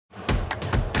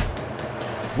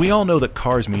We all know that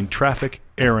cars mean traffic,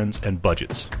 errands, and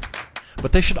budgets.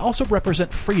 But they should also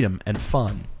represent freedom and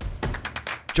fun.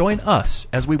 Join us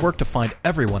as we work to find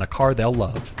everyone a car they'll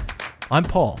love. I'm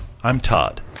Paul. I'm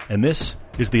Todd, and this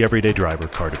is the Everyday Driver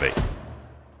Car Debate.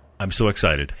 I'm so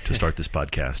excited to start this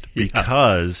podcast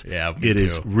because it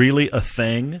is really a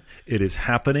thing. It is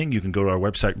happening. You can go to our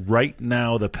website right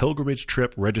now. The pilgrimage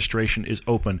trip registration is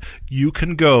open. You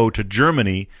can go to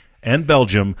Germany and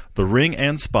Belgium, the Ring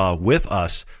and Spa, with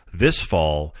us this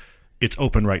fall. It's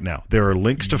open right now. There are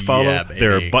links to follow. Yeah,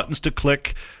 there are buttons to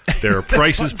click. There are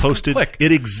prices posted.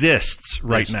 It exists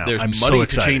right now. There's I'm money so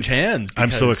excited. to change hands. I'm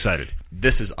so excited.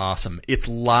 This is awesome. It's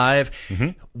live.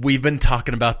 We've been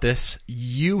talking about this.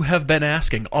 You have been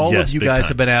asking. All of you guys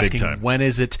have been asking, when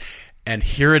is it? And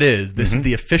here it is. This is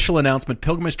the official announcement.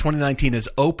 Pilgrimage 2019 is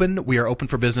open. We are open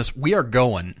for business. We are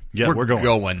going. Yeah, we're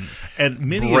going. And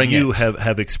many of you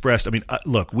have expressed,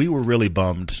 look, we were really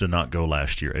bummed to not go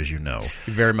last year, as you know.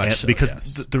 Very much so, because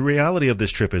yes. the reality of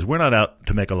this trip is we're not out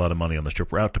to make a lot of money on this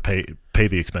trip. We're out to pay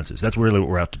the expenses. That's really what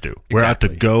we're out to do. We're out to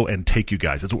go and take you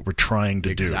guys. That's what we're trying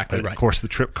to do. Right. Of course, the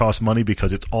trip costs money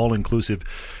because it's all-inclusive.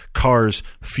 Cars,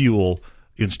 fuel,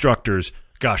 instructors,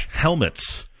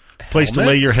 helmets. Place to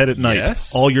lay your head at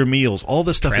night, all your meals, all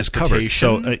this stuff is covered.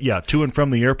 So, to and from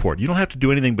the airport. You don't have to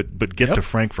do anything but get to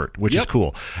Frankfurt, which is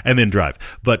cool, and then drive.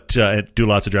 But do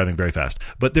lots of driving very fast.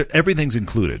 But everything's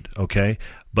included, okay?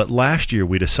 But last year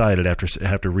we decided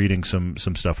after reading some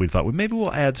stuff, we thought, well, maybe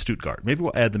we'll add Stuttgart. Maybe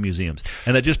we'll add the museums.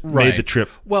 And that just made the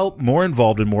trip more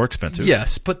involved and more expensive.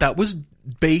 Yes, but that was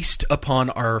based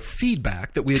upon our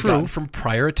feedback that we had gotten from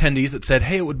prior attendees that said,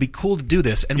 hey, it would be cool to do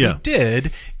this. And we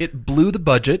did. It blew the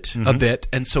budget a bit.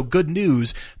 And so good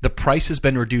news, the price has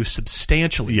been reduced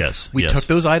substantially. We took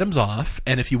those items off.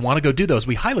 And if you want to go do those,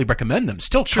 we highly recommend them.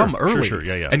 Still come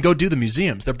early and go do the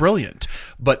museums. They're brilliant.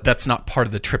 But that's not part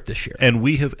of the trip this year. And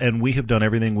we have done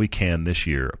everything we can this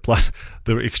year. Plus,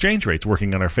 the exchange rate's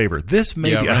working in our favor. This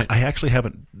may be, I actually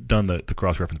haven't done the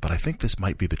cross-reference, but I think this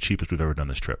might be the cheapest we've ever done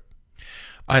this trip.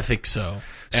 I think so.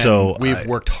 And so we've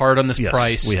worked hard on this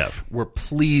price. We have. We're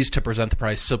pleased to present the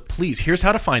price. So please, here's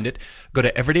how to find it. Go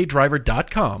to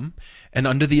everydaydriver.com, and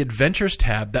under the Adventures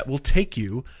tab, that will take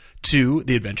you to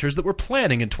the adventures that we're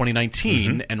planning in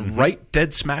 2019. And right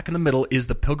dead smack in the middle is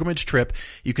the pilgrimage trip.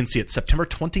 You can see it September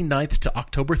 29th to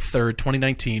October 3rd,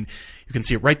 2019. You can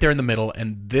see it right there in the middle,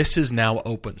 and this is now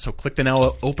open. So click the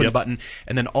now open button,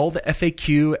 and then all the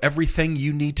FAQ, everything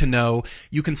you need to know.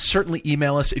 You can certainly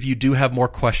email us if you do have more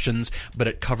questions, but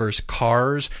it covers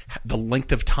cars, the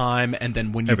length of time, and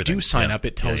then when you do sign up,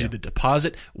 it tells you the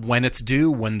deposit, when it's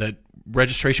due, when the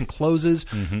registration closes.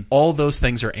 All those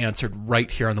things are answered right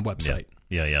here on the website.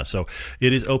 Yeah. So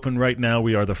it is open right now.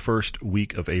 We are the first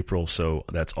week of April, so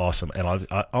that's awesome. And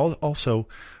I'll also,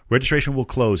 registration will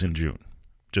close in June.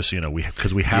 Just so you know,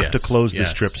 because we have to close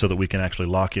this trip so that we can actually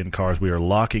lock in cars. We are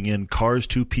locking in cars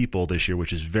to people this year,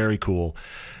 which is very cool.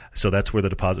 So that's where the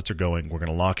deposits are going. We're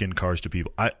going to lock in cars to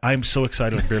people. I'm so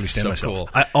excited. I barely stand myself.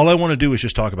 Cool. All I want to do is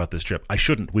just talk about this trip. I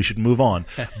shouldn't. We should move on.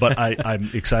 But I'm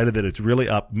excited that it's really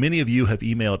up. Many of you have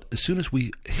emailed. As soon as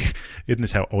we – isn't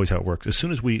this always how it works? As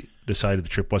soon as we decided the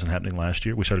trip wasn't happening last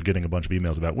year, we started getting a bunch of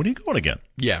emails about, when are you going again?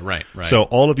 Yeah, right. So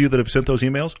all of you that have sent those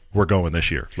emails, we're going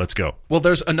this year. Let's go. Well,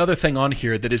 there's another thing on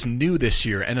here that is new this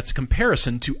year, and it's a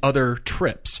comparison to other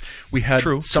trips. We had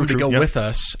somebody go with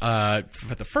us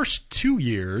for the first 2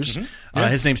 years.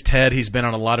 His name's Ted. He's been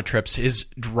on a lot of trips. His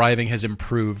driving has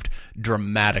improved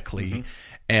dramatically.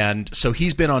 And so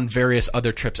he's been on various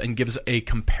other trips and gives a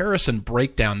comparison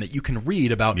breakdown that you can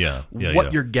read about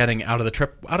what you're getting out of the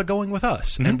trip, out of going with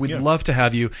us. And we'd love to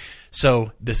have you.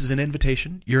 So this is an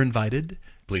invitation. You're invited.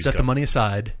 Please Set come. the money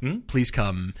aside. Please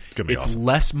come. It's awesome.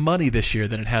 Less money this year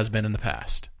than it has been in the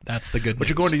past. That's the good news. But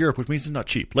you're going to Europe, which means it's not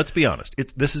cheap. Let's be honest.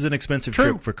 This is an expensive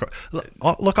trip for cars.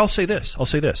 Look, I'll say this.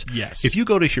 Yes. If you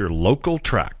go to your local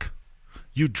track,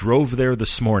 you drove there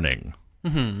this morning,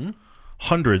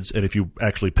 hundreds, and if you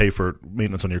actually pay for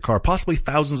maintenance on your car, possibly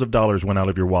thousands of dollars went out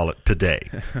of your wallet today.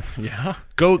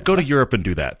 Go to Europe and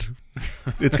do that.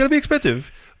 It's going to be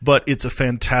expensive, but it's a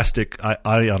fantastic.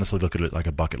 I honestly look at it like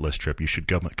a bucket list trip. You should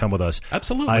come with us.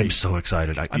 Absolutely. I'm so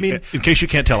excited. I mean, in case you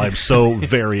can't tell, I'm so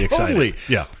very excited.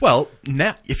 Yeah. Well,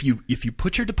 now if you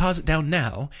put your deposit down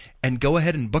now and go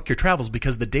ahead and book your travels,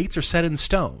 because the dates are set in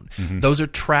stone. Those are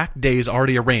track days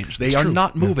already arranged. They are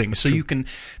not moving, so you can.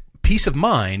 Peace of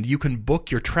mind, you can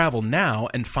book your travel now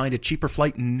and find a cheaper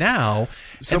flight now.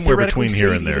 Somewhere between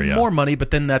here and there, more money, but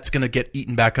then that's going to get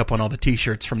eaten back up on all the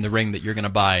T-shirts from the Ring that you're going to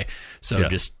buy. So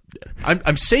just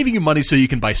I'm saving you money so you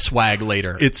can buy swag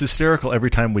later. It's hysterical every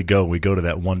time we go to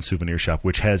that one souvenir shop,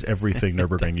 which has everything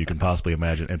Nürburgring you can possibly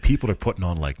imagine. And people are putting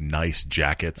on like nice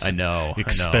jackets. I know.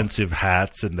 Expensive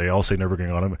hats, and they all say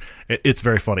Nürburgring on them. It's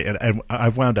very funny. And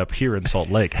I've wound up here in Salt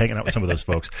Lake hanging out with some of those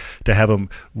folks to have them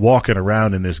walking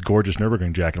around in this gorgeous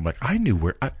Nürburgring jacket. I'm like, I knew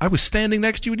where I was standing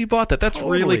next to you when you bought that. That's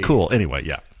really cool. Anyway,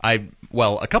 yeah.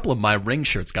 A couple of my ring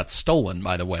shirts got stolen,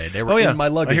 by the way. They were in my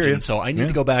luggage, and so I need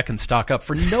to go back and stock up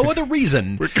for no other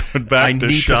reason. We're going back I to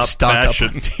need shop to stock fashion.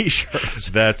 up on T-shirts.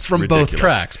 That's from ridiculous. both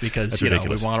tracks because we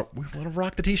want to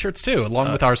rock the T-shirts too,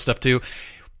 along with our stuff too.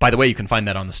 By the way, you can find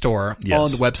that on the store,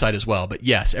 on the website as well. But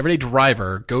yes, Everyday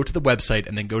Driver, go to the website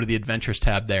and then go to the Adventures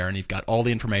tab there, and you've got all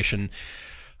the information.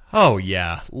 Oh,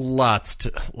 yeah. Lots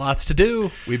to do.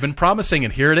 We've been promising,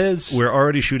 and here it is. We're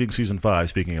already shooting Season 5,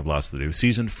 speaking of lots to do.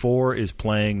 Season 4 is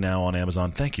playing now on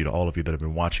Amazon. Thank you to all of you that have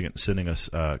been watching it and sending us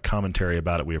commentary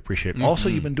about it. We appreciate it. Also,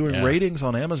 you've been doing ratings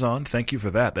on Amazon. Thank you for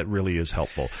that. That really is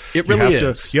helpful. It really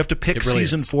is. You have to pick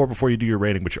Season 4 before you do your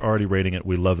rating, but you're already rating it.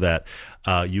 We love that.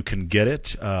 You can get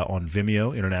it on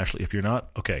Vimeo internationally. If you're not,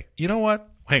 okay. You know what?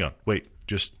 Hang on. Wait.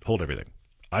 Just hold everything.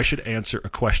 I should answer a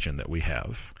question that we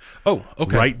have. Oh,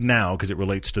 okay. Right now, because it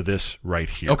relates to this right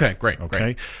here. Okay, great. Okay,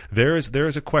 great. There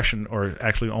is a question, or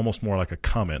actually almost more like a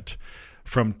comment,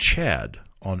 from Chad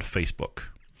on Facebook.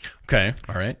 Okay,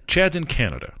 all right. Chad's in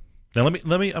Canada. Now let me.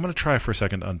 I'm going to try for a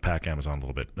second to unpack Amazon a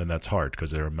little bit, and that's hard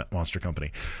because they're a monster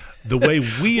company. The way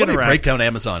we interact, break down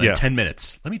Amazon in 10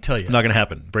 minutes. Let me tell you, not going to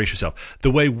happen. Brace yourself.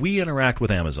 The way we interact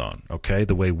with Amazon, okay,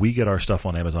 the way we get our stuff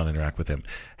on Amazon, interact with them,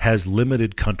 has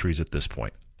limited countries at this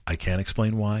point. I can't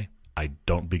explain why. I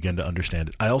don't begin to understand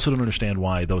it. I also don't understand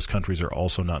why those countries are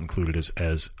also not included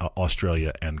as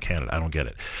Australia and Canada. I don't get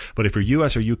it. But if you're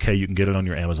U.S. or UK, you can get it on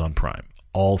your Amazon Prime,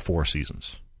 all 4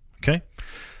 seasons. Okay,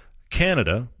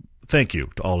 Canada. Thank you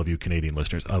to all of you Canadian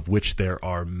listeners, of which there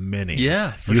are many.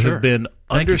 Yeah, for you sure. have been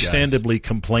understandably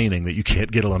complaining that you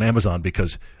can't get it on Amazon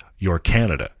because you're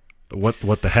Canada.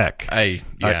 What the heck? I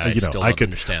still don't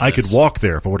understand. I could walk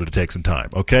there if I wanted to take some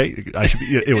time. Okay, I should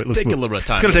anyway, let's take move. A little bit of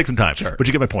time. It's going to take some time, sure. But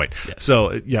you get my point. Yes.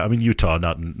 So I mean Utah,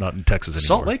 not in Texas anymore.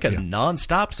 Salt Lake has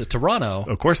non-stops to Toronto.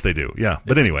 Of course they do. Yeah,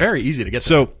 but it's anyway, very easy to get.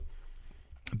 So,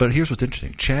 but here's what's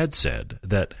interesting. Chad said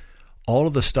that all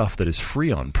of the stuff that is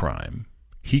free on Prime,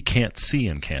 he can't see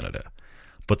in Canada,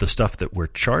 but the stuff that we're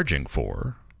charging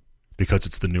for, because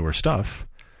it's the newer stuff,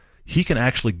 he can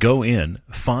actually go in,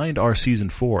 find our Season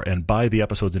 4, and buy the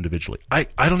episodes individually. I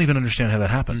don't even understand how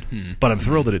that happened, but I'm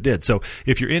thrilled that it did. So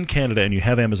if you're in Canada and you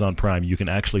have Amazon Prime, you can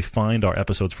actually find our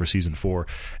episodes for Season 4.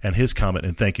 And his comment,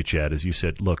 and thank you, Chad, as you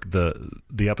said, look, the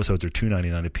episodes are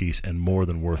 $2.99 a piece and more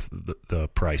than worth the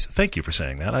price. Thank you for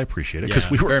saying that. I appreciate it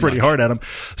because we worked pretty hard at them.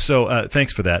 So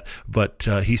thanks for that. But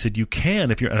he said you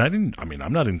can if you're, and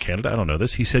I'm not in Canada. I don't know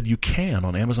this. He said you can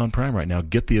on Amazon Prime right now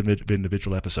get the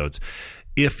individual episodes.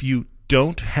 If you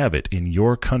don't have it in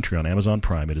your country on Amazon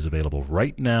Prime, it is available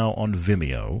right now on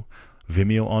Vimeo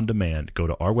on demand. Go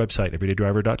to our website,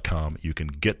 everydaydriver.com. You can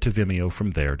get to Vimeo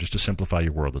from there. Just to simplify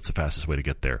your world, that's the fastest way to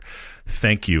get there.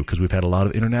 Thank you, because we've had a lot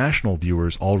of international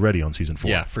viewers already on Season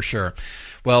 4. Yeah, for sure.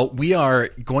 Well, we are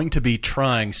going to be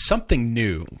trying something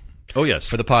new. Oh, yes.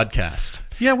 For the podcast.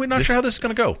 Yeah, we're not sure how this is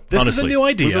going to go. This honestly. is a new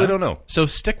idea. We really don't know. So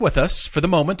stick with us for the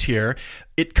moment here.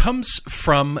 It comes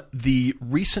from the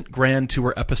recent Grand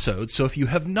Tour episode. So if you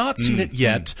have not seen it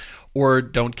yet, or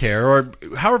don't care, or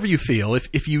however you feel,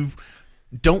 if you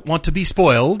don't want to be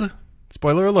spoiled,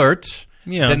 spoiler alert,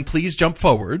 then please jump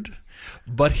forward.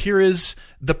 But here is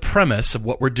the premise of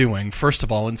what we're doing. First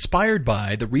of all, inspired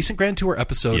by the recent Grand Tour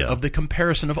episode of the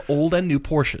comparison of old and new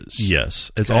Porsches.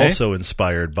 Yes. It's also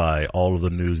inspired by all of the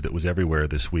news that was everywhere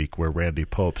this week where Randy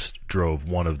Popst drove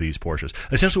one of these Porsches.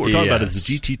 Essentially what we're talking about is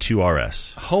the GT2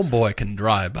 RS. Homeboy can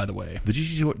drive, by the way. The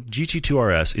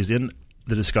GT2 RS is in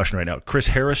the discussion right now. Chris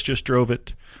Harris just drove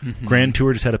it. Grand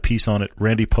Tour just had a piece on it.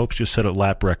 Randy Popst just set a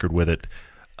lap record with it.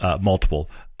 Multiple.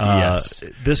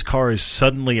 This car is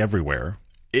suddenly everywhere.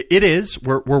 It is.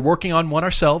 We're working on one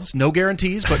ourselves. No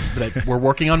guarantees, but we're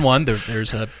working on one.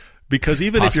 There's a because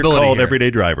even if you're called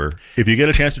Everyday Driver, if you get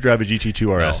a chance to drive a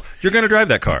GT2 RS, you're going to drive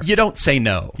that car. You don't say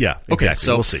no. Yeah, exactly. Okay,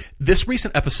 so we'll see. This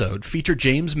recent episode featured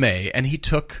James May, and he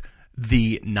took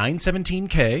the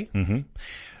 917K,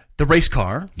 the race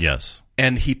car,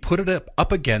 and he put it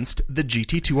up against the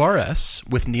GT2 RS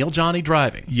with Neil Johnny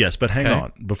driving. Yes, but hang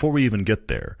on. Before we even get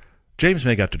there, James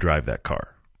May got to drive that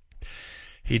car.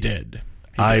 He did.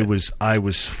 I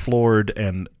was floored,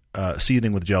 and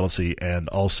seething with jealousy and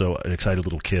also an excited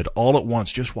little kid all at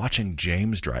once just watching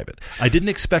James drive it. I didn't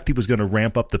expect he was going to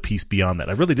ramp up the piece beyond that.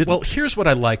 I really didn't. Well, here's what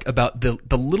I like about the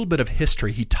little bit of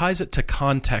history. He ties it to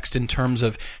context in terms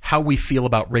of how we feel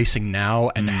about racing now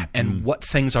and what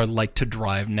things are like to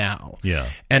drive now. Yeah.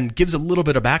 And gives a little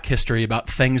bit of back history about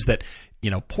things that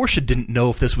Porsche didn't know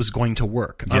if this was going to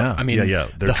work. Yeah, I mean, They're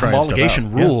the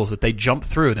homologation rules that they jumped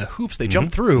through, the hoops they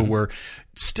jumped through were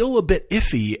still a bit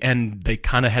iffy, and they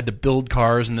kind of had to build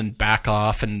cars and then back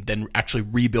off and then actually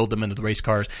rebuild them into the race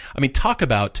cars. I mean, talk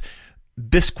about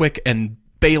Bisquick and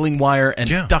baling wire and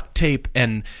duct tape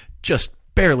and just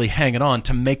barely hanging on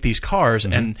to make these cars,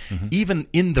 and even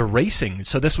in the racing.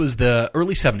 So this was the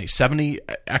early 70s.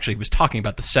 Actually, he was talking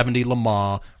about the 70 Le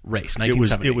Mans race,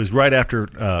 1970. It was right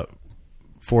after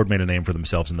Ford made a name for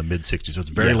themselves in the mid-'60s, so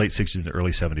it's very late 60s and early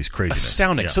 70s craziness.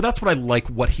 Astounding. Yeah. So that's what I like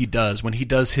what he does. When he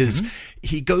does his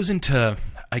he goes into,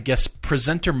 I guess,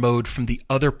 presenter mode from the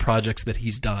other projects that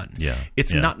he's done. Yeah.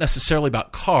 It's not necessarily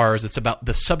about cars, it's about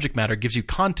the subject matter, gives you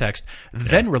context,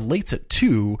 then relates it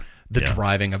to the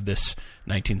driving of this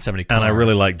 1970 car. And I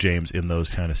really like James in those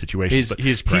kind of situations.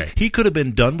 He's great. He could have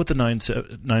been done with the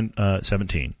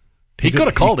 917. He could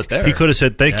have called it there. He could have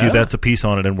said, thank you, that's a piece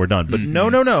on it, and we're done. But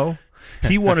no.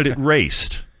 He wanted it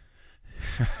raced.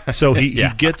 So he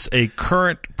gets a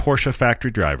current Porsche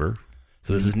factory driver.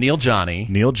 So this is Neil Johnny.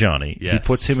 Yes. He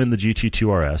puts him in the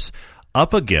GT2 RS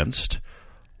up against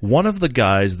one of the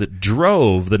guys that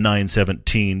drove the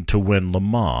 917 to win Le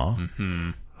Mans,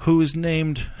 who is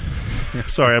named...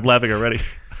 Sorry, I'm laughing already.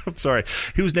 I'm sorry.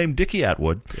 He was named Dickie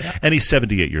Atwood, and he's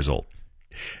 78 years old.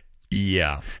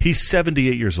 Yeah. He's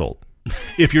 78 years old.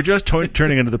 If you're just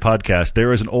turning into the podcast,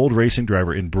 there is an old racing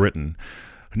driver in Britain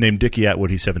named Dickie Atwood.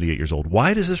 He's 78 years old.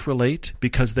 Why does this relate?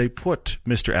 Because they put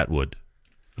Mr. Atwood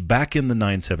back in the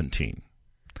 917,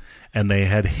 and they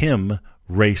had him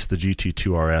race the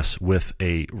GT2 RS with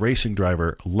a racing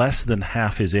driver less than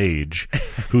half his age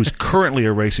who's currently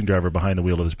a racing driver behind the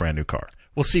wheel of this brand new car.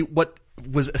 Well, see, what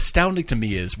was astounding to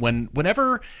me is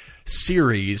whenever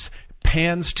series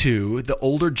pans to the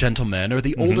older gentlemen or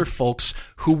the older folks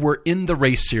who were in the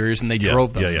race series and they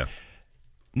drove them.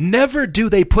 Never do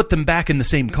they put them back in the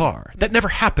same car. That never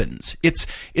happens. It's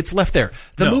left there.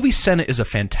 The movie Senna is a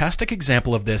fantastic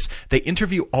example of this. They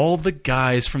interview all the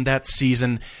guys from that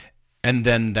season, and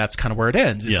then that's kind of where it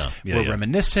ends. We're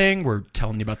reminiscing. We're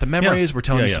telling you about the memories. We're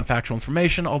telling you some factual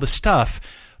information, all this stuff.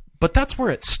 But that's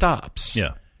where it stops.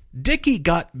 Yeah. Dickie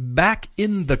got back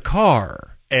in the car.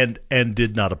 And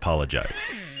did not apologize.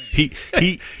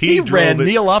 He ran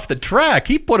Neil off the track.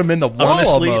 He put him in the wall.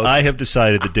 Honestly, almost. I have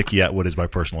decided that Dickie Atwood is my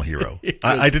personal hero.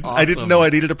 I didn't know I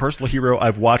needed a personal hero.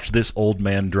 I've watched this old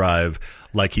man drive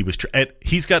like he was. And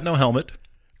he's got no helmet.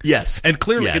 Yes, and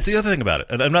clearly it's the other thing about it.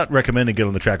 And I'm not recommending get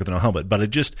on the track with no helmet, but I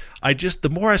just the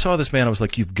more I saw this man, I was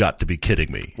like, you've got to be kidding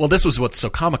me. Well, this was what's so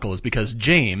comical is because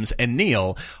James and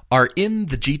Neil are in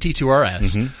the GT2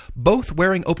 RS, both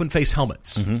wearing open face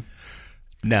helmets.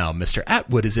 Now, Mr.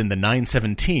 Atwood is in the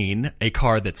 917, a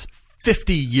car that's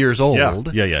 50 years old.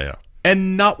 Yeah.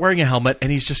 And not wearing a helmet,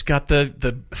 and he's just got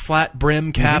the flat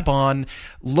brim cap on,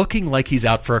 looking like he's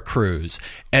out for a cruise.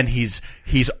 And he's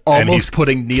almost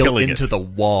putting Neil into the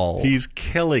wall. He's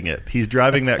killing it. He's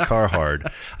driving that car hard.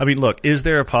 I mean, look, is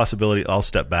there a possibility... I'll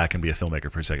step back and be a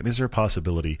filmmaker for a second. Is there a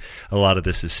possibility a lot of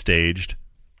this is staged?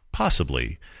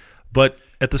 Possibly. But...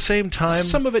 at the same time,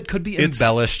 some of it could be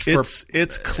embellished.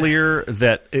 It's clear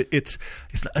that it's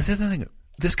not, the other thing.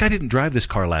 This guy didn't drive this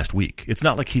car last week. It's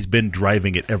not like he's been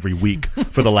driving it every week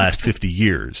for the last 50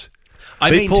 years.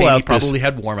 I maintain he probably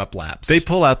had warm-up laps. They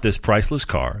pull out this priceless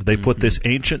car. They put this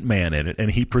ancient man in it, and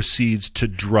he proceeds to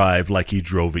drive like he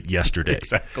drove it yesterday.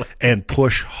 Exactly. And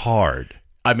push hard.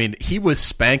 I mean, he was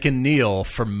spanking Neil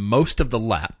for most of the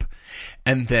lap.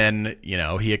 And then,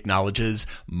 he acknowledges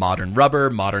modern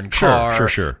rubber, modern car.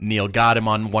 Sure. Neil got him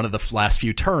on one of the last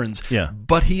few turns. Yeah.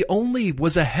 But he only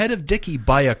was ahead of Dickie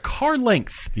by a car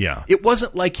length. Yeah. It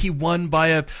wasn't like he won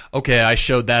by I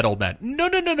showed that old man.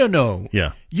 No.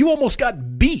 Yeah. You almost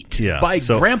got beat by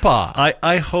Grandpa.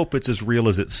 I hope it's as real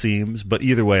as it seems, but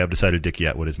either way, I've decided Dickie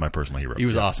Atwood is my personal hero. He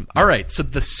was awesome. All right, so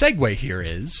the segue here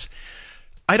is...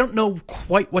 I don't know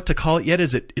quite what to call it yet.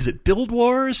 Is it build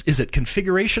wars? Is it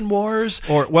configuration wars?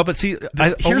 But see,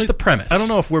 here's the premise. I don't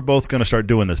know if we're both going to start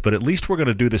doing this, but at least we're going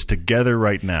to do this together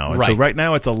right now. And so right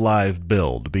now it's a live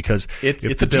build because if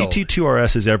the GT2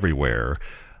 RS is everywhere,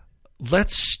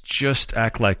 let's just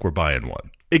act like we're buying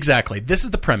one. Exactly. This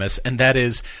is the premise, and that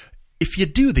is, if you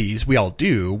do these, we all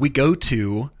do. We go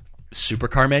to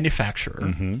supercar manufacturer,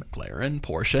 McLaren,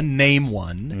 Porsche, name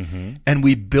one, and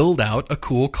we build out a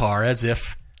cool car as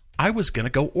if I was going to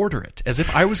go order it, as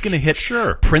if I was going to hit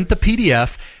print the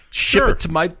PDF, ship it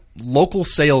to my local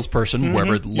salesperson,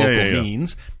 wherever local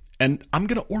means, and I'm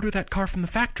going to order that car from the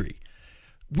factory.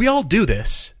 We all do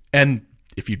this, and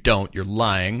if you don't, you're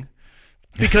lying,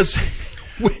 because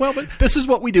but this is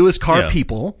what we do as car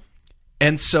people.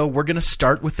 And so we're going to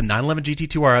start with the 911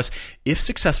 GT2 RS. If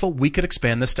successful, we could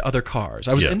expand this to other cars.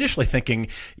 I was initially thinking,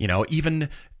 even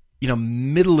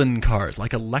middle-end cars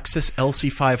like a Lexus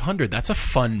LC500. That's a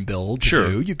fun build to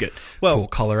do. You get cool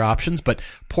color options, but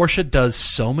Porsche does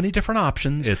so many different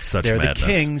options. It's such They're madness. The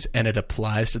kings, and it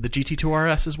applies to the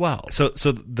GT2 RS as well. So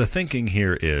the thinking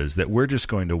here is that we're just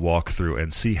going to walk through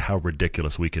and see how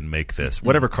ridiculous we can make this,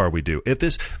 whatever car we do. If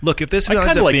this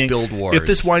winds up being Build Wars. If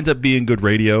this winds up being good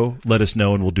radio, let us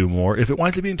know and we'll do more. If it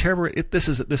winds up being terrible, this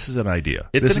is an idea.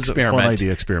 It's this an is experiment. A fun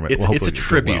idea experiment. It's a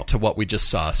tribute to what we just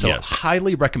saw. So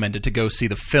highly recommended to go see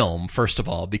the film, first of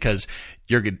all, because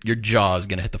your jaw is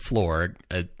going to hit the floor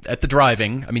at the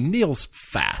driving. I mean, Neil's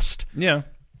fast. Yeah.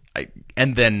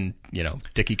 And then,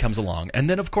 Dickie comes along. And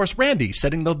then, of course, Randy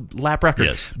setting the lap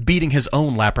record, beating his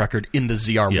own lap record in the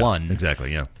ZR1. Yeah,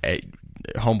 exactly, yeah.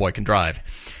 Homeboy can drive.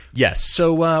 Yes,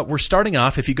 so we're starting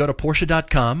off. If you go to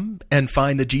Porsche.com and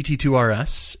find the GT2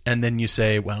 RS, and then you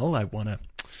say, well, I want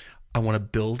to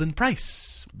build and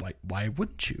price. Why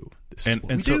wouldn't you? This is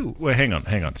what we do. Well, hang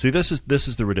on. See, this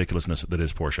is the ridiculousness that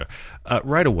is Porsche.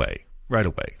 Right away,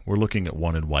 we're looking at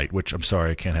one in white, which I'm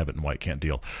sorry, I can't have it in white, can't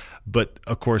deal. But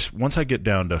of course, once I get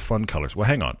down to fun colors, well,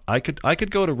 hang on, I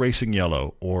could go to racing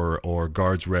yellow or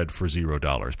guards red for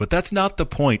 $0, but that's not the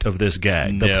point of this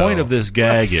gag. The point of this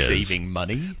gag is saving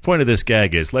money. The point of this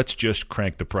gag is let's just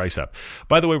crank the price up.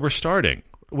 By the way, we're starting.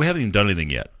 We haven't even done anything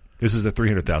yet. This is a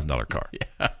 $300,000 car,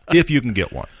 if you can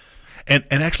get one. And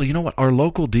actually, you know what? Our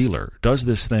local dealer does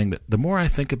this thing that the more I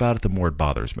think about it, the more it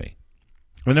bothers me.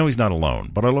 I know he's not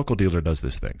alone, but our local dealer does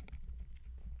this thing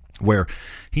where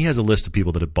he has a list of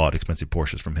people that have bought expensive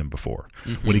Porsches from him before.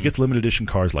 Mm-hmm. When he gets limited edition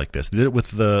cars like this, they did it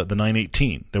with the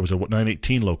 918. There was a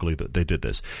 918 locally that they did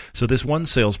this. So this one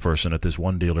salesperson at this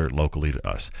one dealer locally to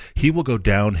us, he will go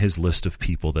down his list of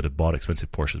people that have bought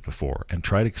expensive Porsches before and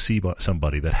try to see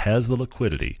somebody that has the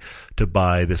liquidity to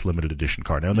buy this limited edition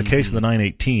car. Now, in the case of the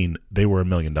 918, they were $1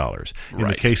 million. In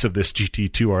the case of this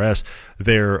GT2 RS,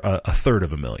 they're a third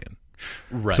of $1 million.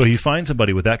 Right. So he finds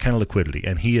somebody with that kind of liquidity,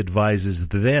 and he advises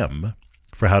them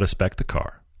for how to spec the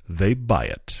car. They buy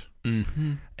it.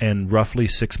 Mm-hmm. And roughly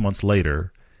 6 months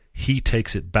later, he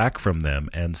takes it back from them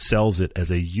and sells it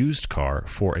as a used car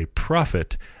for a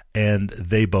profit, and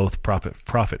they both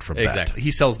profit from that. Exactly. He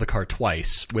sells the car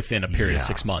twice within a period of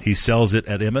 6 months. He sells it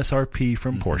at MSRP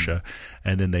from Porsche,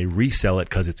 and then they resell it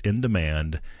because it's in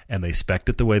demand, and they spec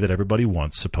it the way that everybody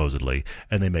wants, supposedly,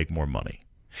 and they make more money.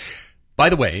 By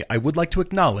the way, I would like to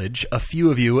acknowledge a few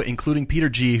of you, including Peter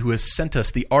G., who has sent us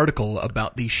the article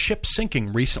about the ship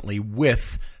sinking recently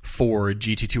with 4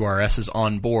 GT2 RSs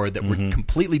on board that were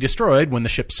completely destroyed when the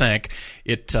ship sank.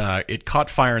 It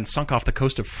caught fire and sunk off the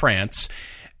coast of France.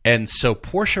 And so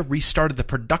Porsche restarted the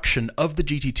production of the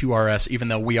GT2 RS, even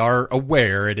though we are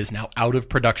aware it is now out of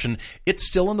production. It's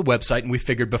still on the website, and we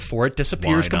figured before it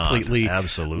disappears completely,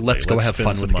 absolutely, let's go have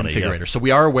fun with the configurator. Yeah. So we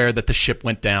are aware that the ship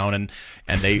went down,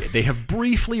 and they have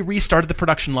briefly restarted the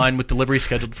production line with delivery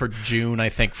scheduled for June, I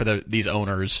think, for these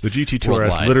owners. The GT2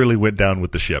 RS literally went down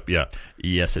with the ship, yeah.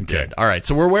 Yes, it did. All right,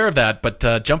 so we're aware of that,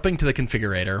 but jumping to the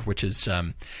configurator, which is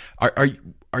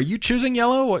Are you choosing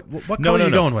yellow? What color are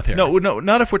you going with here? No,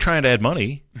 not if we're trying to add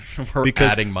money. We're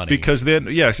adding money. Because then,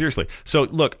 seriously. So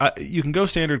look, you can go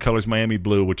standard colors, Miami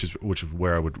blue, which is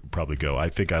where I would probably go. I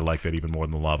think I like that even more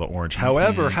than the lava orange.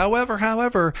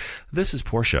 However, this is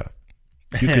Porsche.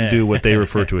 You can do what they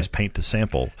refer to as paint to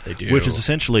sample, they do. Which is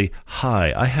essentially,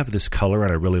 hi, I have this color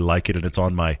and I really like it, and it's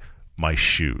on my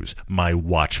shoes, my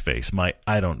watch face, my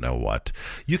I don't know what.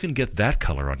 You can get that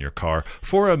color on your car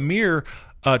for a mere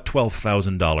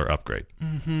 $12,000 upgrade.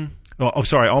 Mm-hmm. Oh,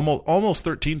 sorry, almost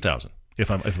 $13,000.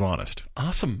 If I'm honest.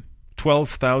 Awesome.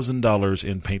 $12,000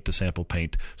 in paint to sample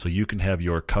paint, so you can have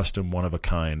your custom one of a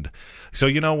kind. So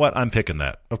you know what? I'm picking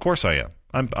that. Of course I am.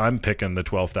 I'm picking the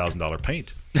 $12,000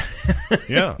 paint.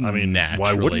 Yeah, I mean,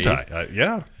 why wouldn't I?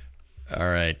 Yeah. All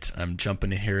right, I'm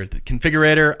jumping in here. The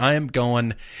configurator. I am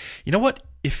going. You know what?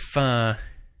 If you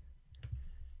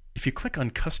click on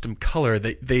custom color,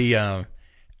 they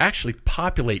actually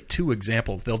populate 2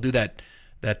 examples. They'll do that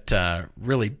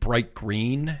really bright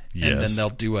green, and then they'll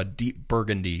do a deep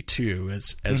burgundy too,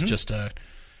 as just a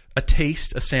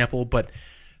taste, a sample. But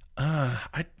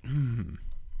I'd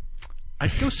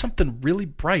go something really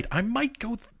bright. I might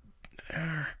go.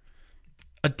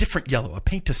 A different yellow, a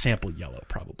paint to sample yellow,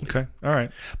 probably. Okay, all right.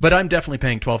 But I'm definitely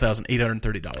paying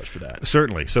 $12,830 for that.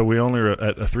 Certainly. So we only are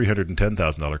at a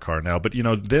 $310,000 car now. But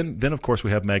then of course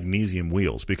we have magnesium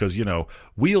wheels because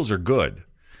wheels are good,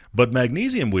 but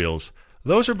magnesium wheels,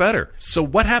 those are better. So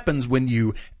what happens when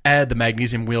you add the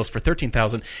magnesium wheels for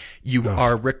 $13,000? You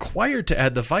are required to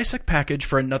add the Visec package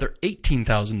for another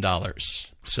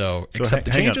 $18,000. So accept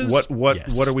the changes.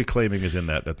 What are we claiming is in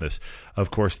that? This,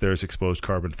 of course, there's exposed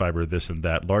carbon fiber, this and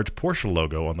that. Large Porsche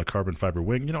logo on the carbon fiber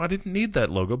wing. I didn't need that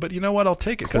logo, but you know what? I'll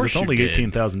take it because it's only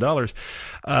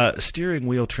 $18,000. Steering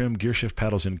wheel trim, gear shift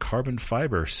paddles in carbon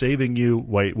fiber, saving you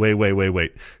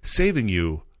saving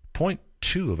you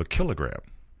 0.2 of a kilogram.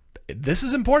 This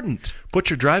is important.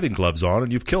 Put your driving gloves on,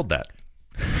 and you've killed that.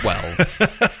 Well.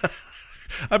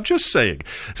 I'm just saying.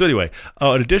 So anyway,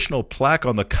 an additional plaque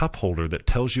on the cup holder that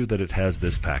tells you that it has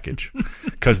this package,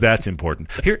 because that's important.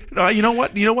 Here, you know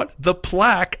what? The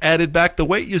plaque added back the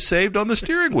weight you saved on the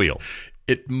steering wheel.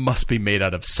 It must be made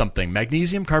out of something.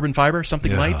 Magnesium, carbon fiber,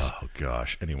 something light. Oh,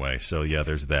 gosh. Anyway, so yeah,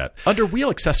 there's that. Under wheel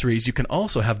accessories, you can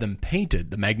also have them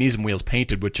painted, the magnesium wheels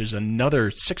painted, which is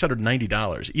another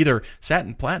 $690, either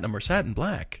satin platinum or satin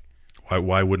black.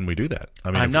 Why wouldn't we do that?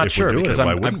 I mean, I'm not sure because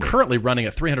I'm currently running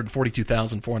at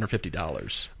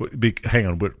 $342,450. Hang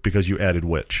on, because you added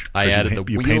which? I added the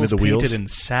wheels painted in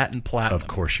satin platinum. Of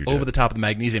course you did. Over the top of the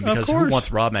magnesium because who wants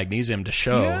raw magnesium to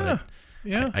show?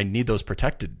 Yeah. I need those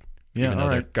protected, even though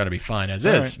they're going to be fine as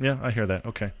is. Is. Right. Yeah, I hear that.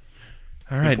 Okay.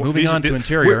 All right, moving on to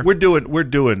interior. We're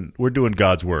doing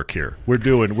God's work here. We're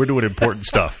doing important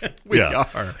stuff. We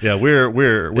are. Yeah,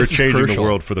 we're changing the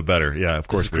world for the better. Yeah, of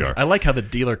course we are. I like how the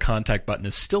dealer contact button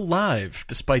is still live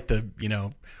despite the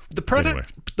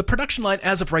production line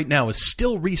as of right now is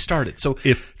still restarted. So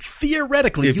if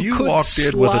theoretically you could walked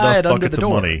in with enough buckets of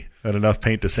money and enough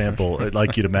paint to sample, I'd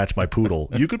like you to match my poodle,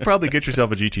 you could probably get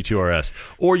yourself a GT2 RS,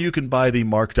 or you can buy the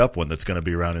marked up one that's going to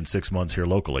be around in 6 months here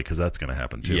locally because that's going to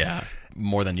happen too. Yeah.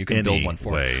 More than you can build one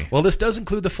for. Well, this does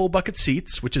include the full bucket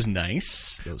seats, which is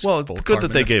nice. It's good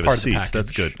that they gave us seats.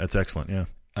 That's good. That's excellent. Yeah.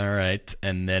 All right.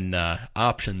 And then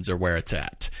options are where it's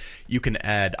at. You can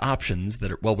add options that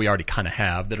are, we already kind of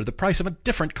have, that are the price of a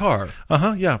different car.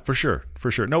 Yeah, for sure.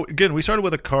 No, again, we started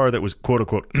with a car that was, quote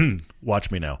unquote,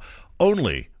 watch me now,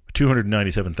 only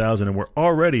 $297,000, and we're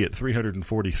already at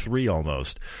 $343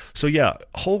 almost. So yeah,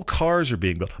 whole cars are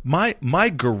being built. My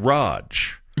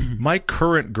garage. My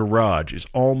current garage is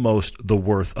almost the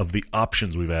worth of the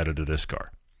options we've added to this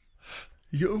car.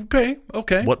 Okay.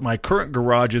 What my current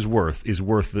garage is worth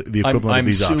the equivalent of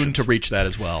these options. I'm soon to reach that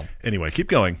as well. Anyway, keep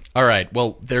going. All right.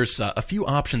 Well, there's a few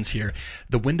options here.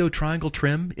 The window triangle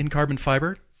trim in carbon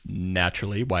fiber.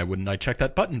 Naturally, why wouldn't I check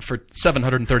that button for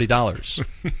 $730?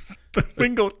 The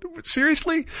window,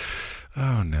 seriously?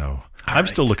 Oh, no. I'm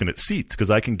still looking at seats because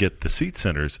I can get the seat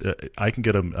centers. I can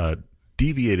get them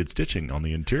deviated stitching on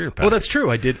the interior package. Oh, that's true.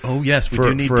 I did. Oh, yes, we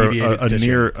do need deviated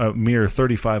stitching. A mere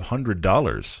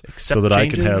 $3,500 so that I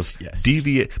can have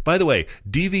deviate. By the way,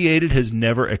 deviated has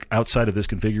never, outside of this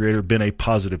configurator, been a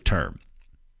positive term.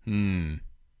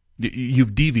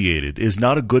 You've deviated is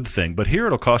not a good thing, but here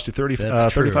it'll cost you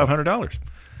 $3,500.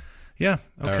 Yeah.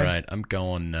 Okay. All right. I'm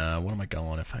going. What am I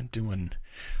going? If I'm doing.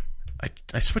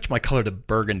 I switch my color to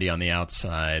burgundy on the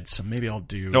outside, so maybe I'll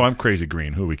do. No, I'm crazy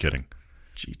green. Who are we kidding?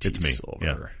 GT it's me.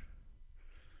 Silver.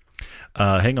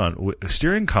 Yeah. Hang on.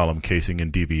 Steering column casing in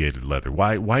deviated leather.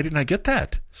 Why didn't I get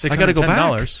that? I got to go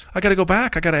back. I got to go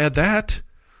back. I got to add that.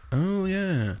 Oh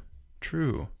yeah,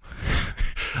 true.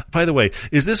 By the way,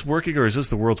 is this working or is this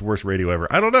the world's worst radio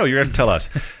ever? I don't know. You're going to have to tell us.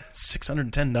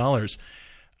 $610.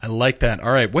 I like that.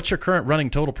 All right. What's your current running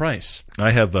total price?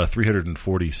 I have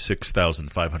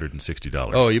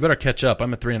 $346,560. Oh, you better catch up.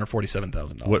 I'm at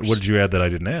 $347,000. What did you add that I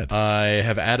didn't add? I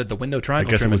have added the window triangle.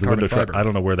 I guess trim it was the window fiber. I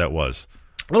don't know where that was.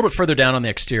 A little bit further down on the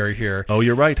exterior here. Oh,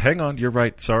 you're right. Hang on. You're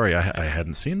right. Sorry, I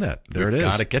hadn't seen that. There it is.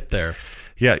 Got to get there.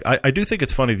 Yeah, I do think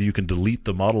it's funny that you can delete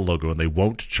the model logo and they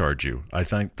won't charge you. I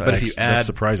think that's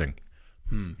surprising.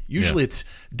 Usually it's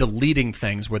deleting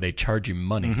things where they charge you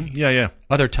money. Mm-hmm. Yeah.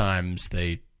 Other times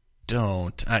they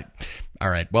don't. All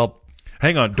right. Well,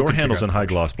 hang on. Door handles in high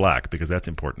gloss black because that's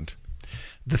important.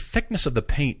 The thickness of the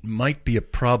paint might be a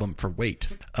problem for weight.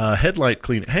 Headlight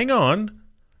clean. Hang on.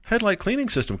 Headlight cleaning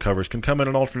system covers can come in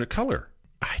an alternate color.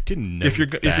 I didn't know if you're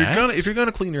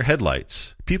gonna clean your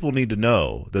headlights, people need to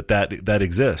know that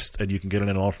exists, and you can get it in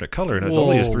an alternate color, and it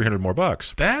only is $300 more.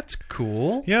 That's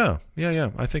cool. Yeah.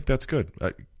 I think that's good.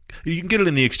 You can get it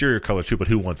in the exterior color too, but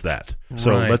who wants that?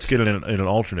 So let's get it in an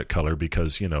alternate color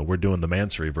because we're doing the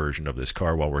Mansory version of this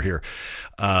car while we're here.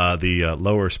 The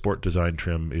lower sport design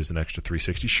trim is an extra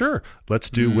 $360. Sure, let's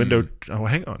do window. Oh,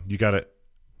 hang on, you got it.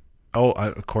 Oh,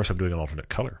 of course I'm doing an alternate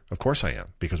color. Of course I am,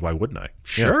 because why wouldn't I?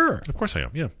 Sure. Yeah, of course I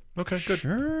am. Yeah. Okay, good.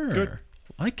 Sure. Good.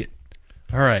 Like it.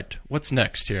 All right. What's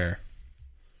next here?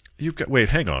 Wait,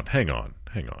 hang on.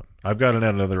 I've got to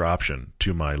add another option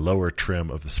to my lower trim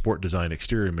of the Sport Design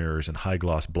exterior mirrors in high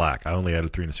gloss black. I only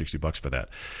added $360 for that.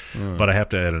 But I have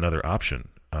to add another option.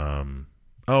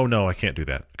 Oh, no, I can't do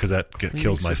that because that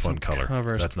kills my fun color.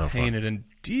 That's not fun. Painted and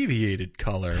deviated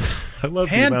color. I love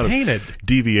hand the amount painted of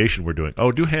deviation we're doing.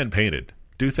 Oh, do hand painted.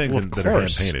 Do things that are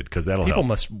hand painted because that'll help. People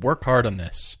must work hard on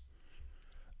this.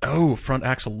 Oh, front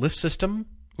axle lift system.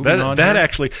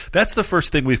 That's the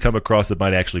first thing we've come across that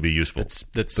might actually be useful.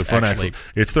 That's the front actually,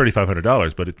 axle. It's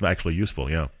 $3,500, but it's actually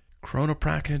useful. Yeah. Chrono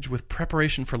package with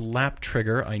preparation for lap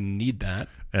trigger. I need that.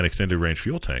 And extended range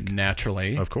fuel tank.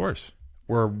 Naturally, of course.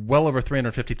 We're well over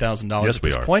 $350,000 at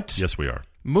this point. Yes, we are.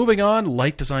 Moving on,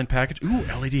 light design package. Ooh,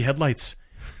 LED headlights.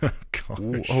 Ooh,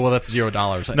 well, that's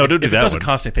 $0. No, don't do that. If it doesn't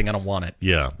cost anything, I don't want it.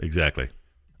 Yeah, exactly.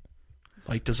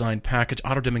 Light design package,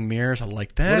 auto dimming mirrors. I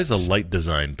like that. What is a light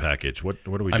design package? What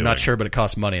are we doing? I'm not sure, but it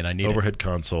costs money, and I need overhead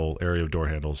console, area of door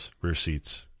handles, rear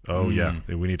seats. Oh yeah,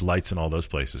 we need lights in all those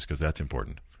places because that's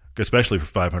important. Especially for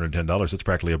 $510, it's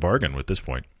practically a bargain at this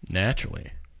point.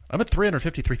 Naturally, I'm at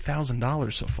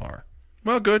 $353,000 so far.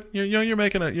 Well, good. You're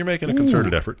making a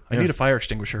concerted effort. I need a fire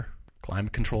extinguisher.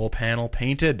 Climate control panel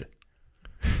painted.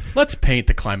 Let's paint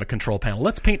the climate control panel.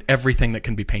 Let's paint everything that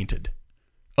can be painted,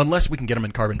 unless we can get them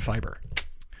in carbon fiber.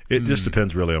 It just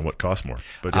depends really on what costs more.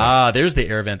 But there's the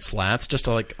air vent slats, just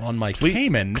like on my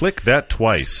Cayman. Click that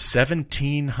twice.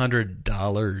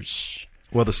 $1,700.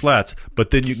 Well, the slats, but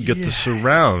then you can get the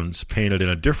surrounds painted in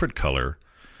a different color,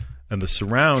 and the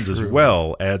surrounds as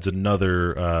well adds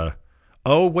another.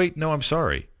 Oh wait, no, I'm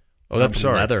sorry. Oh, that's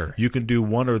leather. You can do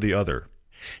one or the other.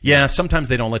 Yeah, sometimes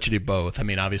they don't let you do both. I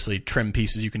mean, obviously, trim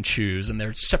pieces you can choose, and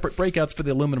there's separate breakouts for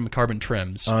the aluminum and carbon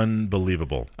trims.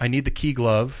 Unbelievable. I need the key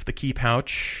glove, the key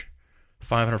pouch,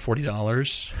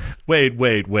 $540.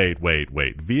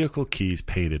 Wait. Vehicle keys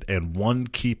painted and one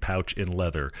key pouch in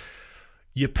leather.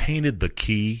 You painted the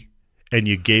key and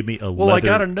you gave me a leather. Well, I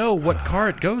got to know what car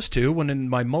it goes to when in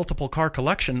my multiple car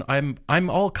collection, I'm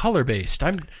all color-based.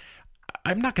 I'm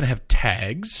not going to have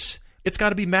tags. It's got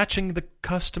to be matching the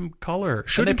custom color.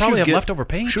 And they probably have leftover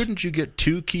paint. Shouldn't you get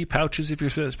two key pouches if you're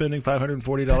spending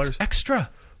 $540? That's extra.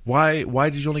 Why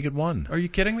did you only get one? Are you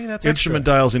kidding me? That's instrument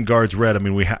extra. dials in guards red. I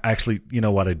mean, we actually, you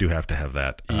know what? I do have to have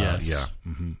that. Yes. Yeah.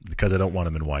 Because I don't want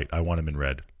them in white. I want them in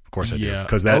red. Of course I do.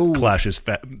 Because that clashes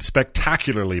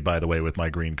spectacularly, by the way, with my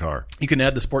green car. You can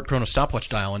add the Sport Chrono stopwatch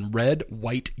dial in red,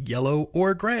 white, yellow,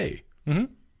 or gray. Mm-hmm.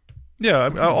 Yeah,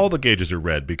 all the gauges are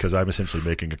red because I'm essentially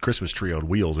making a Christmas tree on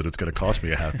wheels, and it's going to cost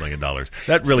me $500,000.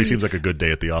 That really seems like a good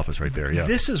day at the office right there. Yeah,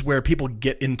 this is where people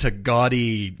get into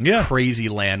gaudy, crazy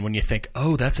land when you think,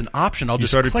 oh, that's an option. I'll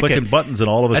just started clicking buttons, and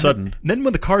all of a sudden, and then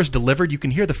when the car is delivered, you can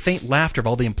hear the faint laughter of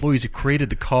all the employees who created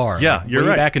the car. Yeah, you're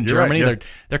right. Back in Germany, right,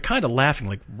 they're kind of laughing,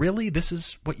 like, really, this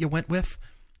is what you went with?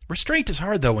 Restraint is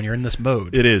hard, though, when you're in this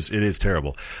mode. It is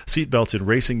terrible. Seat belts in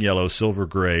racing yellow, silver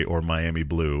gray, or Miami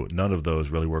blue. None of those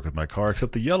really work with my car,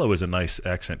 except the yellow is a nice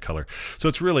accent color. So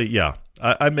it's really,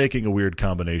 I'm making a weird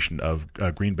combination of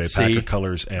Green Bay Packer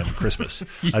colors and Christmas.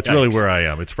 That's really where I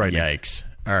am. It's frightening. Yikes.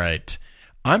 All right.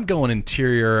 I'm going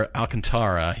interior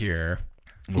Alcantara here.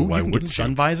 Well, why you can wouldn't get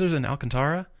sun visors in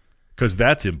Alcantara? Because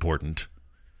that's important.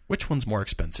 Which one's more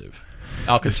expensive?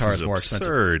 Alcantara is more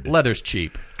absurd. Expensive. Leather's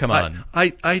cheap. Come on.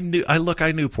 I knew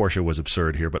Porsche was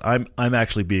absurd here, but I'm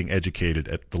actually being educated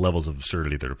at the levels of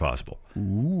absurdity that are possible.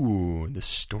 Ooh, the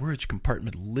storage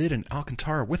compartment lid in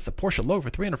Alcantara with the Porsche logo for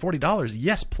 $340.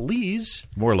 Yes, please.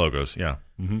 More logos, yeah.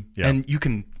 Mm-hmm. Yeah. And you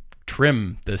can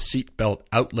trim the seatbelt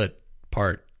outlet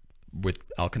part with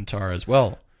Alcantara as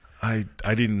well. I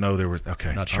didn't know there was.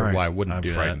 Okay, not sure why I wouldn't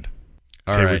do frightened.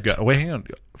 that. Okay, we've got. Wait, hang on.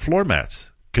 Floor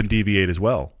mats can deviate as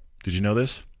well. Did you know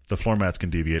this? The floor mats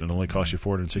can deviate and only cost you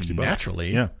 $460.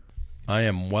 Naturally. Yeah. I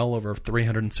am well over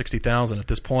 $360,000 at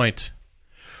this point.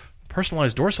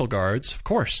 Personalized dorsal guards, of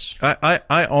course.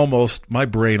 My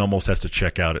brain almost has to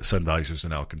check out at sun visors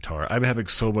in Alcantara. I'm having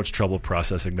so much trouble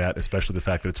processing that, especially the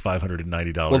fact that it's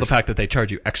 $590. Well, the fact that they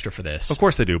charge you extra for this. Of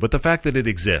course they do, but the fact that it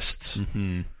exists.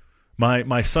 Mm-hmm.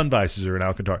 My sun visors are in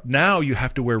Alcantara. Now you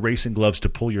have to wear racing gloves to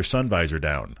pull your sun visor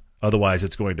down. Otherwise,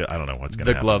 it's going to, I don't know what's going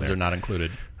to happen. The gloves are not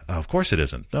included. Of course it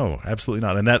isn't. No, absolutely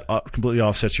not. And that completely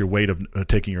offsets your weight of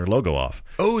taking your logo off.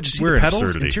 Oh, did you see the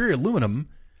pedals? Interior aluminum.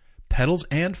 Pedals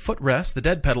and footrest, the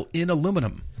dead pedal in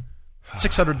aluminum.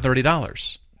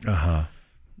 $630. Uh-huh.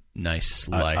 Nice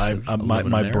slice of aluminum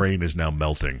my there. brain is now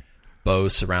melting.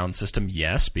 Bose surround system,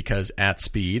 yes, because at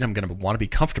speed I'm going to want to be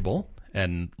comfortable.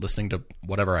 and listening to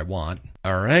whatever I want.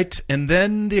 All right. And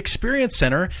then the Experience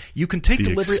Center, you can take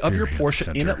delivery of your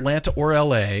Porsche in Atlanta or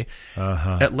L.A.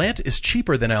 Atlanta is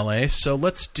cheaper than L.A., so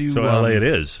let's do... So L.A. it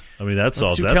is. I mean, that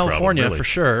solves that problem. Let's do California really. For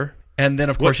sure. And then,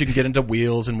 of course, you can get into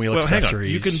wheels and wheel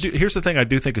accessories. Hang on. Here's the thing I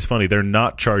do think is funny. They're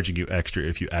not charging you extra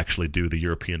if you actually do the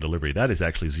European delivery. That is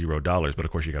actually $0, but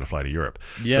of course you got to fly to Europe.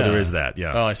 Yeah. So there is that,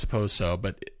 yeah. Oh, I suppose so,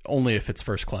 but only if it's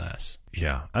first class.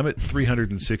 Yeah. I'm at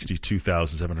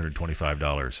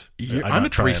 $362,725. I'm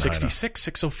at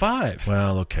 $366,605.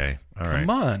 Well, okay. All right. Come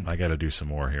on. I got to do some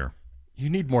more here. You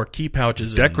need more key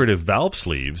pouches. Decorative valve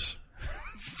sleeves.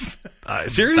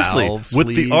 Seriously. Valve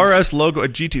with sleeves. the RS logo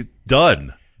at GT.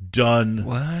 Done.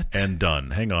 What? And done.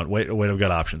 Hang on. Wait, I've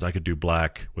got options. I could do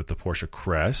black with the Porsche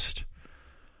crest.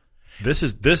 This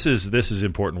is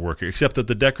important work, except that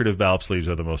the decorative valve sleeves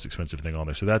are the most expensive thing on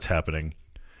there. So that's happening.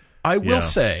 I will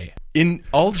say, in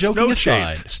all joking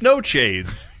aside, snow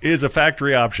shades is a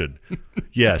factory option.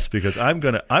 Yes, because I'm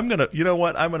gonna. You know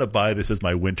what? I'm gonna buy this as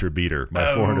my winter beater, my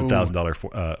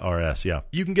 $400,000 RS. Yeah,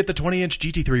 you can get the 20-inch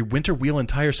GT3 winter wheel and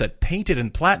tire set painted in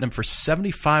platinum for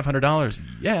 $7,500.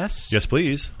 Yes,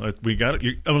 please. We got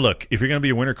it. I mean, look, if you're gonna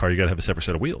be a winter car, you got to have a separate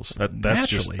set of wheels.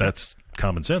 That's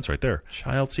common sense right there.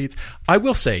 Child seats. I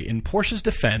will say, in Porsche's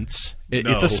defense,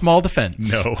 it's a small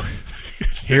defense. No.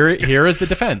 Here is the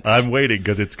defense. I'm waiting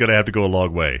because it's going to have to go a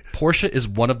long way. Porsche is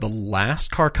one of the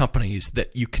last car companies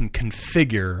that you can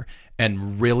configure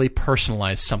and really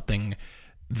personalize something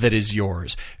that is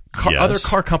yours. Other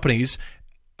car companies,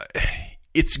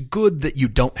 it's good that you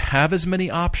don't have as many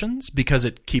options because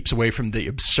it keeps away from the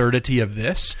absurdity of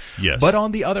this. Yes. But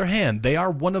on the other hand, they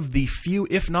are one of the few,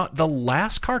 if not the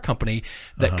last car company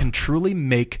that can truly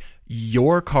make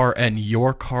your car and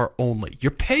your car only.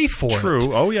 You pay for it.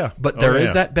 True. Oh, yeah. But there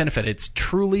is that benefit. It's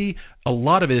truly, a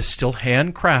lot of it is still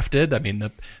handcrafted. I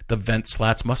mean, the vent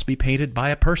slats must be painted by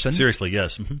a person. Seriously,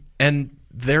 yes. Mm-hmm. And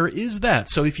there is that.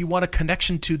 So if you want a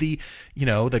connection to the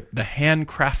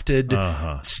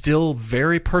handcrafted, still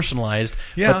very personalized,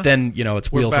 but then,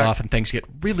 it's wheels off and things get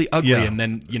really ugly. And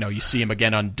then, you see them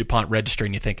again on DuPont registry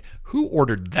and you think, who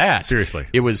ordered that? Seriously.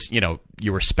 It was,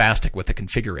 you were spastic with the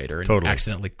configurator and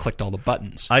accidentally clicked all the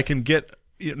buttons. I can get,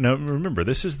 now remember,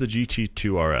 this is the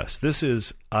GT2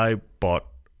 RS. I bought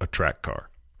a track car.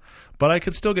 But I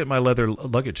could still get my leather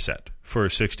luggage set for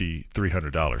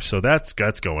 $6,300. So that's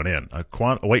going in.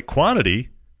 Quantity?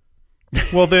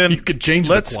 Well, then you could change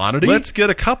the quantity. Let's get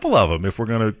a couple of them if we're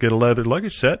going to get a leather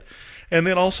luggage set. And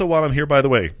then also while I'm here, by the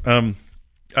way,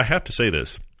 I have to say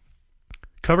this.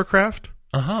 Covercraft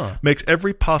makes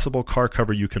every possible car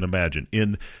cover you can imagine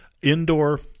in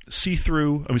indoor,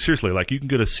 see-through. I mean, seriously, like you can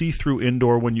get a see-through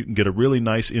indoor one. You can get a really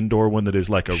nice indoor one that is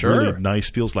like a really nice,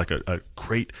 feels like a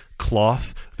great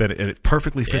cloth and it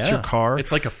perfectly fits your car.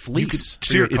 It's like a fleece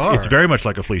for your car. It's very much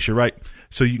like a fleece. You're right.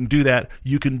 So you can do that.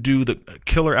 You can do the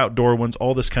killer outdoor ones,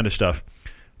 all this kind of stuff.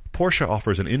 Porsche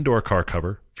offers an indoor car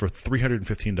cover for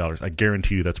 $315. I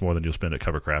guarantee you that's more than you'll spend at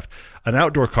Covercraft. An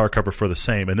outdoor car cover for the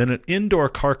same, and then an indoor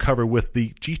car cover with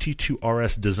the GT2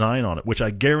 RS design on it, which I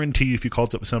guarantee you if you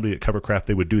called up somebody at Covercraft,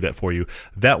 they would do that for you.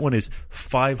 That one is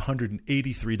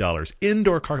 $583.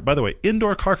 Indoor car. By the way,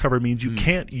 indoor car cover means you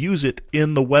can't use it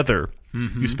in the weather.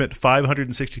 Mm-hmm. You spent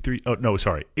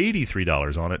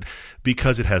 $83 on it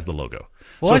because it has the logo.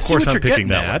 Well, so I of see course what I'm you're picking getting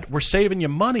that at. one. We're saving you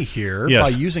money here by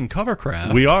using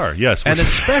Covercraft. We are, yes. And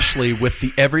especially with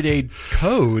the everyday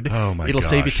code, it'll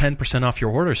save you 10% off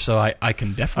your order. So I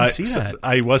can definitely see that.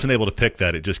 I wasn't able to pick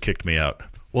that. It just kicked me out.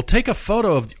 Well, take a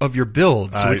photo of your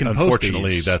build so we can post these.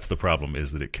 Unfortunately, that's the problem,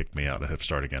 is that it kicked me out. I have to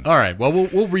start again. All right. Well,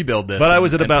 we'll rebuild this. But I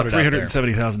was at about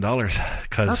 $370,000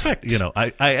 because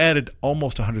I added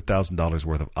almost $100,000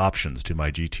 worth of options to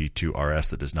my GT2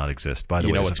 RS that does not exist. By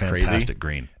the way, it's a fantastic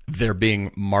green. They're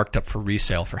being marked up for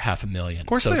resale for $500,000. Of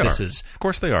course they are. Of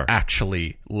course they are.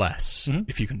 Actually less,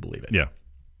 if you can believe it. Yeah.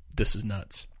 This is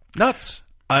nuts. Nuts.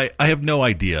 I have no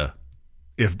idea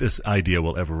if this idea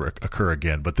will ever occur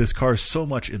again, but this car is so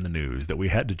much in the news that we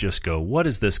had to just go, what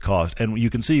does this cost? And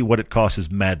you can see what it costs is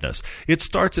madness. It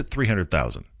starts at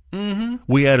 $300,000. Mm-hmm.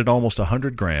 We added almost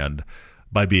 $100,000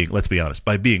 by being, let's be honest,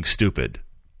 by being stupid.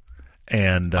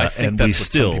 And I think and that's we what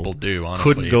still some people do,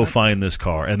 honestly. Couldn't go find this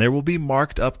car, and there will be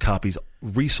marked up copies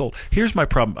resold. Here's my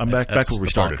problem. I'm back where we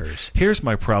started. Bonkers. Here's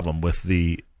my problem with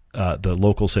the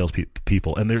local sales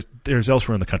people, and there's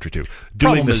elsewhere in the country too.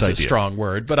 Doing this idea. Is a strong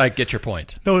word, but I get your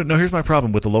point. No. Here's my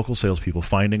problem with the local salespeople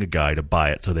finding a guy to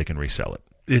buy it so they can resell it.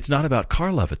 It's not about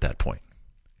car love at that point.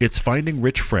 It's finding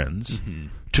rich friends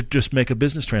to just make a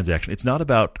business transaction. It's not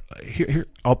about here.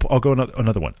 I'll go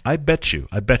another one. I bet you.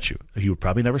 He would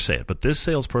probably never say it, but this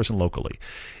salesperson locally,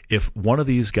 if one of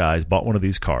these guys bought one of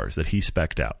these cars that he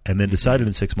spec'd out and then decided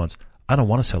in 6 months, I don't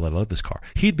want to sell it. I love this car.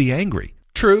 He'd be angry.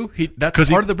 True. That's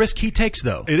part of the risk he takes,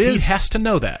 though. It is. He has to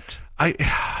know that.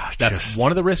 That's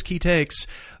one of the risks he takes.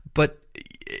 But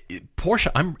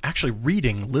Porsche, I'm actually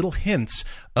reading little hints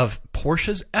of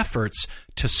Porsche's efforts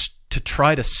to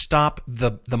try to stop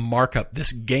the markup,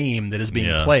 this game that is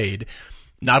being played.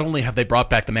 Not only have they brought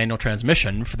back the manual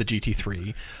transmission for the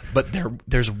GT3, but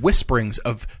there's whisperings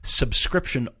of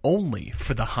subscription only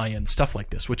for the high-end stuff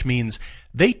like this, which means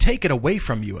they take it away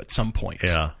from you at some point.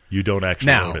 Yeah, you don't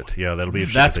actually own it. Yeah, that'll be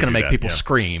interesting. That's going to make people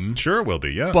scream. Sure it will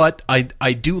be, yeah. But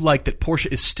I do like that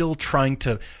Porsche is still trying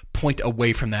to point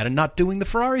away from that and not doing the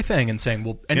Ferrari thing and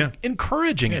saying,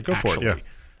 encouraging it, go actually. For it, yeah.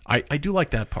 I do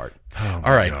like that part. Oh,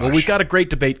 all right. gosh. Well, we've got a great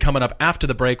debate coming up after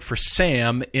the break for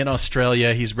Sam in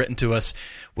Australia. He's written to us.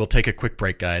 We'll take a quick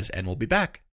break, guys, and we'll be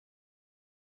back.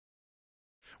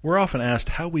 We're often asked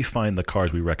how we find the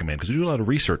cars we recommend because we do a lot of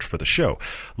research for the show.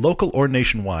 Local or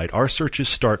nationwide, our searches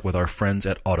start with our friends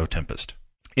at Auto Tempest.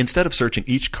 Instead of searching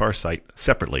each car site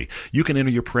separately, you can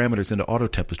enter your parameters into Auto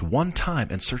Tempest one time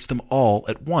and search them all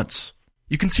at once.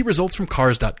 You can see results from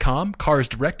Cars.com, Cars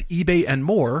Direct, eBay, and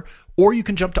more, or you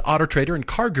can jump to AutoTrader and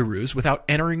Car Gurus without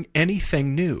entering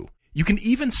anything new. You can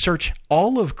even search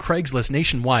all of Craigslist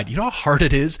nationwide. You know how hard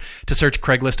it is to search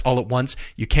Craigslist all at once?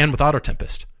 You can with Auto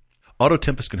Tempest. Auto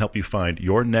Tempest can help you find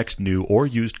your next new or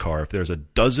used car if there's a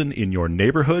dozen in your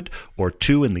neighborhood or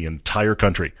 2 in the entire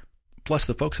country. Plus,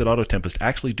 the folks at Auto Tempest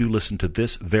actually do listen to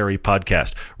this very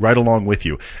podcast right along with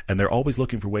you, and they're always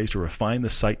looking for ways to refine the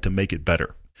site to make it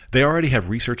better. They already have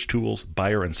research tools,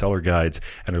 buyer and seller guides,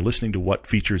 and are listening to what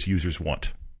features users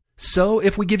want. So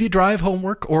if we give you drive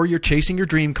homework, or you're chasing your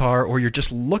dream car, or you're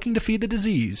just looking to feed the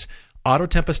disease,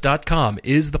 Autotempest.com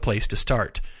is the place to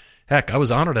start. Heck, I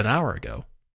was on it an hour ago.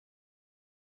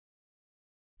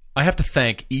 I have to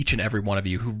thank each and every one of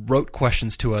you who wrote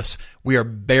questions to us. We are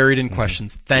buried in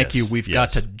questions. Thank you. We've got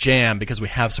to jam because we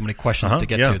have so many questions to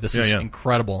get to. This is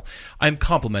incredible. I'm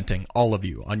complimenting all of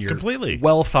you on your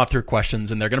well-thought-through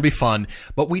questions, and they're going to be fun.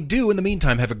 But we do, in the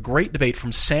meantime, have a great debate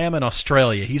from Sam in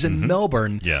Australia. He's in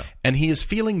Melbourne, and he is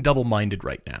feeling double-minded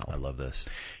right now. I love this.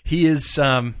 He is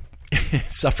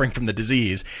suffering from the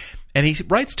disease. And he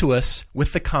writes to us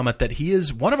with the comment that he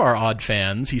is one of our odd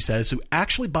fans, he says, who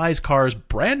actually buys cars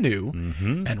brand new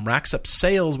and racks up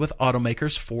sales with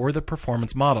automakers for the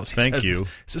performance models. Thank you.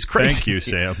 This is crazy. Thank you,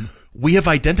 Sam. We have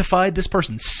identified this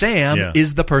person. Sam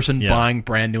is the person buying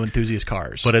brand new enthusiast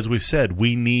cars. But as we've said,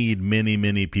 we need many,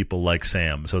 many people like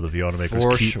Sam so that the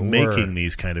automakers keep making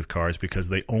these kind of cars because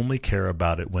they only care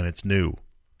about it when it's new.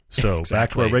 So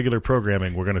back to our regular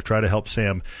programming, we're going to try to help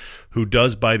Sam, who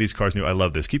does buy these cars new. I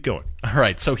love this. Keep going. All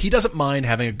right. So he doesn't mind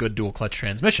having a good dual clutch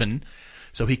transmission.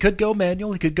 So he could go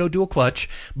manual, he could go dual clutch,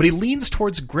 but he leans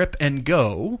towards grip and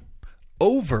go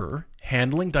over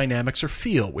handling, dynamics, or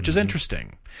feel, which is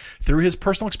interesting. Through his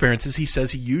personal experiences, he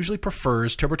says he usually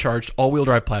prefers turbocharged all-wheel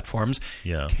drive platforms,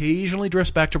 occasionally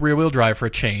drifts back to rear-wheel drive for a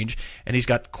change, and he's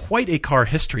got quite a car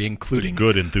history, including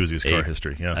good enthusiast car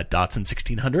history. A Datsun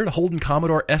 1600, a Holden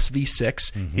Commodore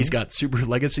SV6. He's got Subaru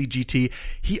Legacy GT.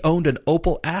 He owned an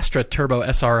Opel Astra Turbo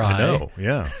SRI. I know,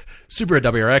 Subaru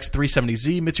WRX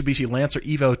 370Z, Mitsubishi Lancer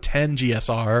Evo 10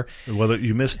 GSR. Well,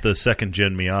 you missed the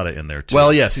second-gen Miata in there, too.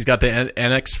 Well, yes, he's got the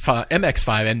MX-5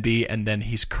 NB, and then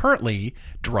he's currently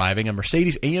driving a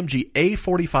Mercedes-AMG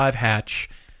A45 hatch,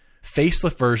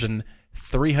 facelift version,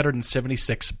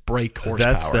 376 brake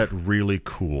horsepower. That's that really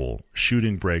cool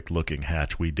shooting brake looking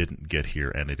hatch we didn't get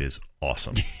here, and it is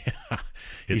awesome.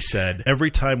 He said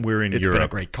every time we're in Europe, it's been a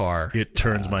great car. It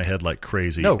turns my head like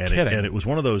crazy. No kidding. And it was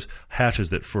one of those hatches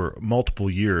that for multiple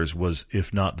years was,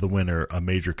 if not the winner, a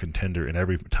major contender. And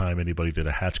every time anybody did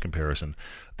a hatch comparison,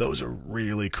 those are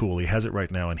really cool. He has it right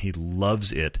now, and he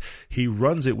loves it. He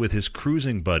runs it with his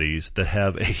cruising buddies that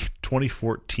have a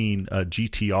 2014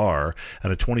 GTR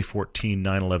and a 2014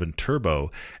 911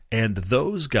 Turbo. And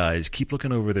those guys keep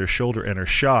looking over their shoulder and are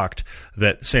shocked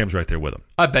that Sam's right there with them.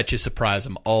 I bet you surprise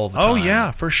them all the time. Oh,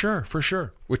 yeah, for sure.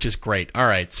 Which is great. All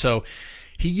right, so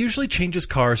he usually changes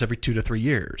cars every 2 to 3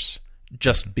 years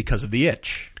just because of the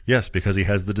itch. Yes, because he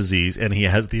has the disease, and he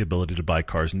has the ability to buy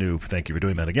cars new. Thank you for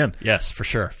doing that again. Yes, for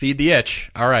sure. Feed the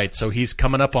itch. All right, so he's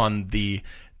coming up on the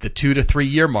 2 to 3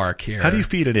 year mark here. How do you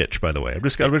feed an itch, by the way? I'm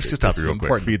just going to stop you real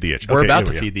quick. Feed the itch. We're about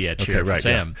to feed the itch here for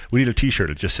Sam. Yeah. We need a T-shirt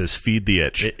that just says "Feed the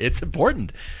itch." It's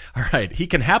important. All right. He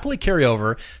can happily carry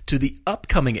over to the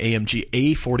upcoming AMG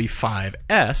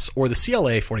A45S or the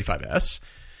CLA 45S.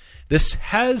 This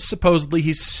has supposedly,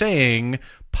 he's saying,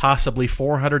 possibly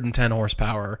 410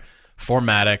 horsepower,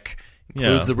 4MATIC,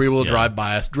 includes the rear-wheel drive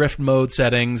bias, drift mode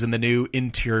settings, and the new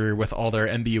interior with all their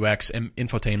MBUX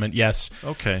infotainment. Yes.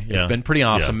 Okay. Yeah. It's been pretty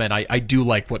awesome, and I do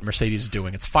like what Mercedes is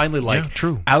doing. It's finally like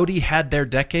true. Audi had their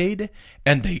decade,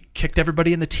 and they kicked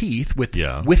everybody in the teeth with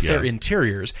their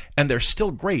interiors, and they're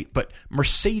still great, but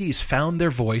Mercedes found their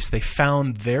voice. They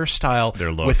found their style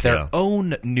their look, with their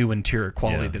own new interior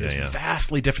quality that is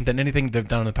vastly different than anything they've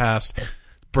done in the past.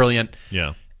 Brilliant.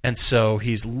 Yeah. And so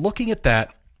he's looking at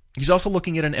that. He's also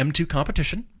looking at an M2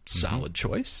 competition. Solid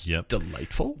choice. Yep.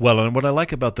 Delightful. Well, and what I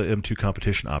like about the M2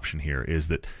 competition option here is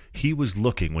that he was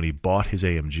looking, when he bought his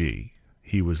AMG,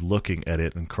 he was looking at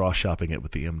it and cross-shopping it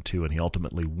with the M2, and he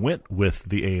ultimately went with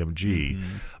the AMG.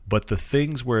 But the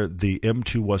things where the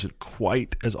M2 wasn't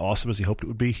quite as awesome as he hoped it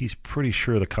would be, he's pretty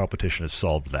sure the competition has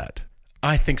solved that.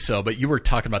 I think so, but you were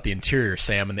talking about the interior,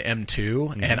 Sam, and the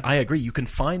M2, and I agree. You can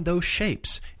find those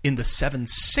shapes in the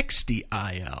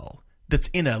 760IL. That's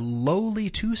in a lowly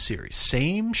 2 Series.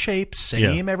 Same shape,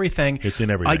 same everything. It's in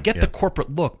everything. I get the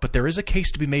corporate look, but there is a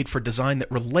case to be made for design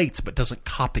that relates but doesn't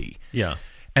copy. Yeah.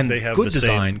 And they have good the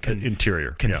design same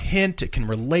interior. Can hint, it can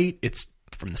relate. It's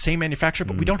from the same manufacturer,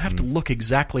 but we don't have to look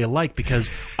exactly alike because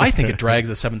I think it drags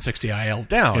the 760IL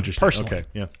down, personally. Okay.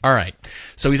 Yeah. All right.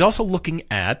 So he's also looking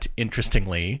at,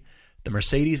 interestingly, the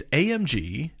Mercedes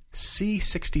AMG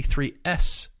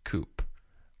C63S Coupe.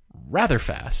 Rather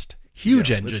fast.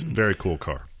 Huge engine. It's a very cool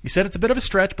car. He said it's a bit of a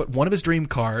stretch, but one of his dream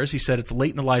cars. He said it's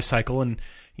late in the life cycle, and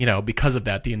because of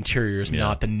that, the interior is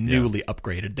not the newly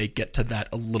upgraded. They get to that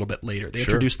a little bit later. They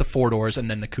introduce the 4-doors, and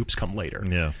then the coupes come later.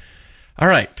 Yeah. All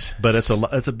right. But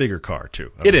it's a bigger car,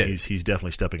 too. It is. He's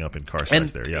definitely stepping up in car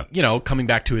size there, yeah. Coming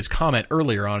back to his comment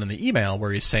earlier on in the email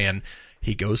where he's saying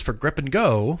he goes for grip and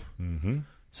go,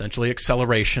 essentially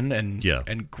acceleration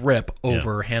and grip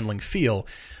over handling feel.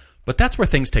 But that's where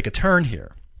things take a turn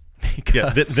here.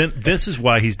 Then this is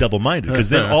why he's double-minded, because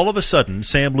then all of a sudden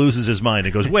Sam loses his mind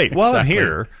and goes, wait, while I'm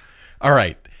here. All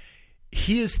right.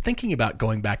 He is thinking about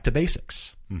going back to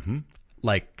basics.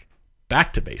 Like,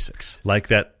 back to basics. Like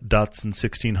that Datsun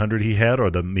 1600 he had, or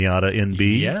the Miata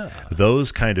NB. Yeah.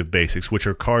 Those kind of basics, which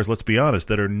are cars, let's be honest,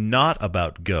 that are not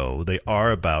about go. They are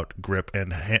about grip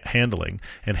and handling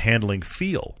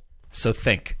feel. So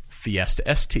think Fiesta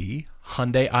ST,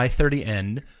 Hyundai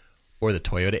i30N, or the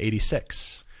Toyota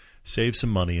 86. Save some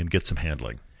money and get some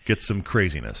handling. Get some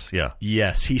craziness, yeah.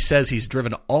 Yes, he says he's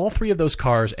driven all 3 of those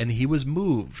cars, and he was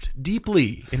moved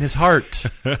deeply in his heart.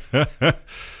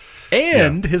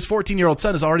 And his 14-year-old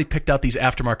son has already picked out these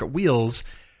aftermarket wheels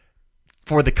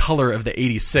for the color of the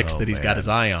 86 that he's got his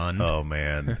eye on. Oh,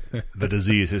 man. The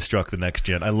disease has struck the next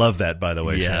gen. I love that, by the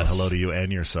way, Sam. Hello to you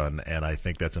and your son, and I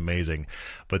think that's amazing.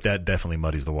 But that definitely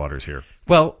muddies the waters here.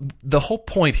 Well, the whole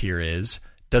point here is,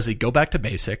 does he go back to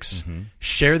basics,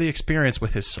 share the experience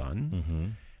with his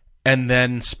son, and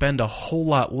then spend a whole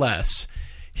lot less?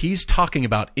 He's talking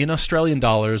about, in Australian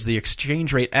dollars, the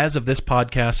exchange rate as of this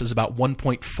podcast is about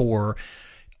 1.4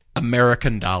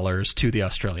 American dollars to the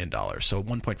Australian dollar. So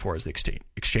 1.4 is the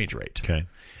exchange rate. Okay.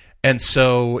 And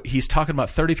so he's talking about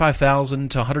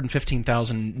 35,000 to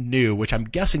 115,000 new, which I'm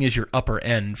guessing is your upper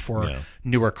end for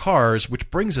newer cars, which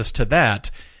brings us to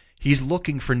that. He's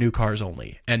looking for new cars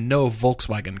only, and no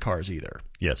Volkswagen cars either.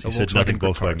 Yes, he said nothing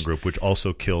Volkswagen Group, which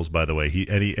also kills, by the way.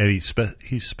 He's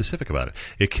specific about it.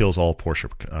 It kills all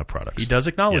Porsche products. He does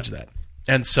acknowledge that.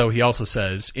 And so he also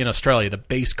says, in Australia, the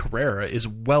base Carrera is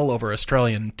well over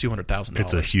Australian $200,000.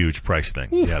 It's a huge price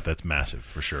thing. Oof. Yeah, that's massive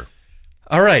for sure.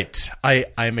 All right.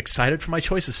 I'm excited for my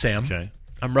choices, Sam. Okay.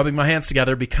 I'm rubbing my hands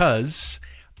together because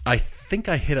I think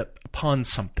I hit upon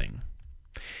something.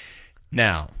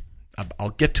 Now,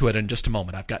 I'll get to it in just a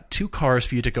moment. I've got 2 cars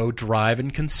for you to go drive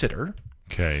and consider.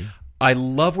 Okay. I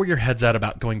love where your head's at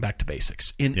about going back to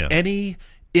basics. In any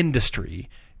industry,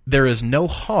 there is no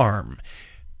harm.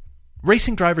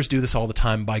 Racing drivers do this all the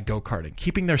time by go-karting,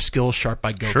 keeping their skills sharp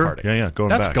by go-karting. Sure.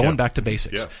 That's going back to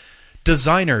basics. Yeah.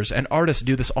 Designers and artists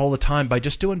do this all the time by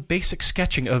just doing basic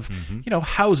sketching of,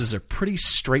 houses are pretty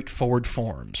straightforward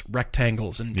forms,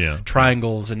 rectangles and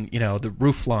triangles and, the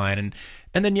roof line,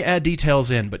 and then you add details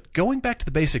in. But going back to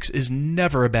the basics is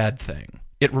never a bad thing.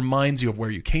 It reminds you of where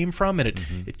you came from, and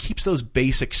it keeps those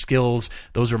basic skills,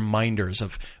 those reminders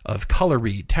of color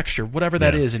read, texture, whatever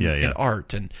that is in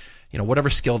art, and whatever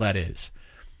skill that is.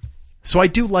 So I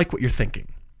do like what you're thinking.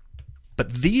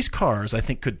 But these cars, I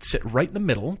think, could sit right in the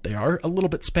middle. They are a little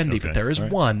bit spendy, but there is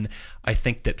one, I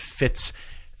think, that fits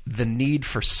the need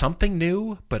for something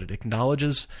new, but it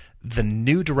acknowledges the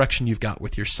new direction you've got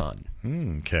with your son.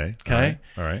 Okay. Okay?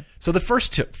 All right. So the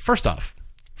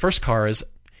first car is,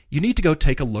 you need to go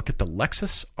take a look at the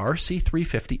Lexus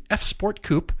RC350 F Sport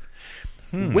Coupe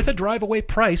with a drive-away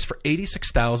price for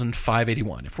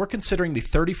 $86,581. If we're considering the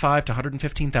 $35,000 to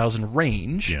 $115,000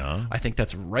 range, I think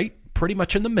that's right pretty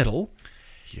much in the middle.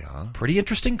 Yeah. Pretty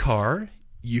interesting car.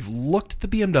 You've looked at the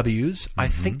BMWs. I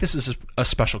think this is a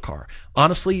special car.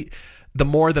 Honestly, the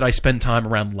more that I spend time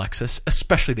around Lexus,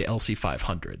 especially the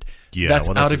LC500, that's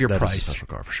out of your price. Is a special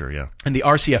car for sure, yeah. And the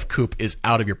RCF Coupe is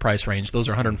out of your price range. Those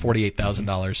are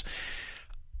 $148,000.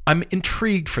 I'm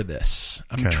intrigued for this.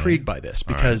 I'm intrigued by this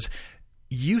because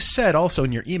you said also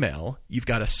in your email you've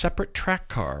got a separate track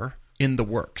car in the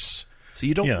works. So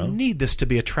you don't need this to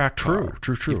be a track car.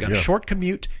 True. You've got a short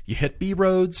commute. You hit B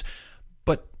roads.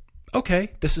 But,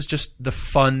 okay, this is just the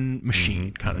fun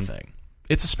machine kind of thing.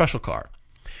 It's a special car.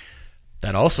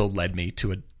 That also led me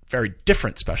to a very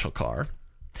different special car.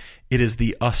 It is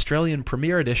the Australian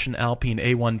Premier Edition Alpine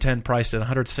A110 priced at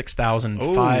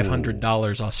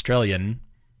 $106,500 Australian.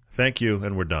 Thank you,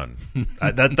 and we're done.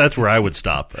 That's where I would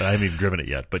stop. I haven't even driven it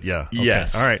yet, but yeah. Okay.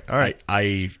 Yes. All right.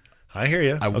 I hear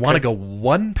you. I want to go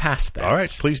one past that. All right,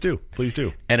 please do.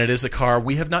 And it is a car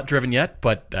we have not driven yet,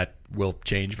 but that will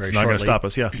change very shortly. It's not going to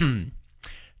stop us, yeah.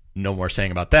 No more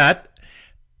saying about that.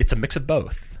 It's a mix of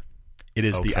both. It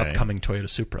is the upcoming Toyota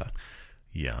Supra.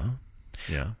 Yeah.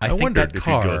 I wondered if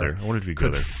you'd go there.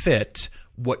 Could fit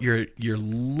what you're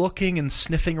looking and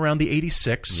sniffing around the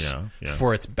 86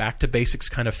 for its back to basics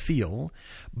kind of feel,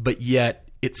 but yet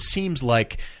it seems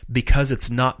like because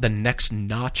it's not the next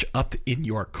notch up in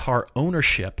your car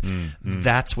ownership,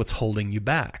 that's what's holding you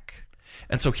back.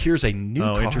 And so here's a new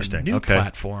car, new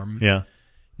platform. Yeah.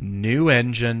 New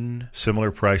engine. Similar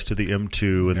price to the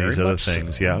M2 and these other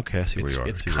things. So. Yeah, okay, I see where you are.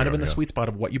 It's kind of in the sweet spot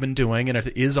of what you've been doing, and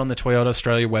it is on the Toyota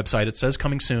Australia website. It says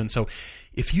coming soon. So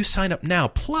if you sign up now,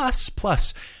 plus,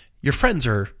 your friends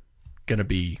are going to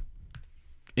be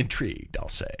intrigued, I'll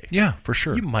say. Yeah, for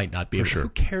sure. You might not be. Who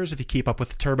cares if you keep up with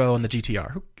the Turbo and the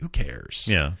GTR? Who cares?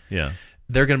 Yeah.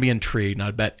 They're going to be intrigued, and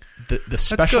I bet the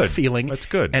special feeling. That's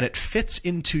good. And it fits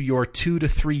into your 2 to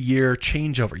 3 year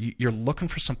changeover. You're looking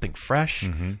for something fresh,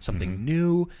 something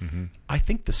new. I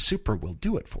think the Supra will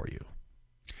do it for you.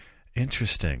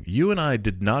 Interesting. You and I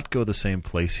did not go the same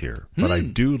place here, but I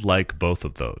do like both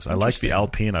of those. I like the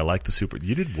Alpine. I like the Supra.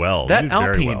 You did well. That you did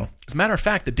Alpine, very well. As a matter of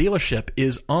fact, the dealership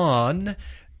is on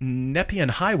Nepean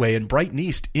Highway in Brighton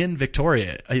East in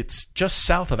Victoria. It's just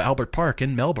south of Albert Park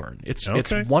in Melbourne. It's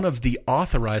one of the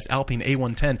authorized Alpine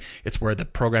A110. It's where the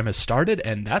program has started,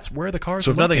 and that's where the cars are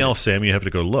So if nothing else, Sam, you have to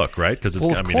go look, right? Because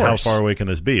how far away can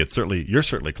this be? You're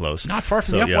certainly close. Not far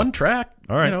from the F1 track.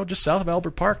 All right. Just south of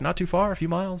Albert Park, not too far, a few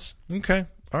miles. Okay.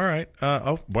 All right.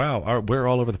 Wow. We're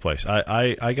all over the place.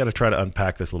 I got to try to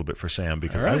unpack this a little bit for Sam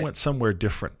because I went somewhere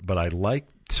different, but I like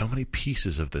so many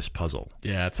pieces of this puzzle.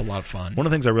 Yeah, it's a lot of fun. One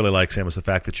of the things I really like, Sam, is the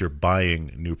fact that you're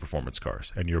buying new performance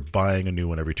cars, and you're buying a new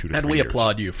one every 2 to 3 years. And we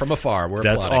applaud you from afar.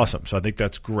 That's awesome. So I think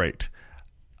that's great.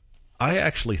 I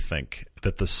actually think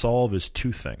that the solve is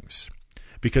two things,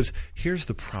 because here's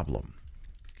the problem.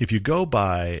 If you go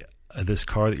buy this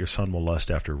car that your son will lust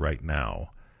after right now,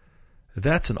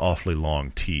 that's an awfully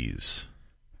long tease.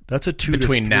 That's a 2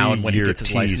 between to 3 now and when year he gets his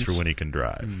tease license for when he can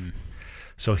drive.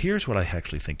 So here's what I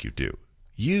actually think you do.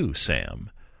 You, Sam,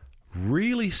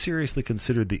 really seriously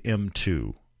considered the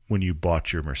M2 when you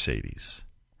bought your Mercedes.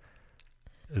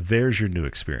 There's your new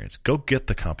experience. Go get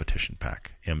the competition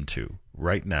pack M2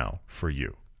 right now for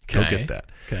you. Go get that.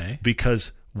 Okay.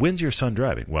 Because when's your son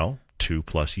driving? Well,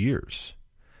 2+ years.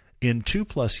 In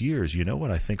 2+ years, you know what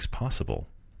I think's possible?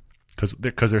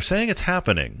 Because they're saying it's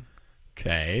happening.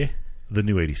 Okay. The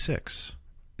new 86.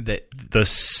 The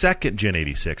second gen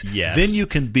 86. Yes. Then you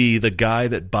can be the guy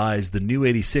that buys the new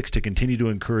 86 to continue to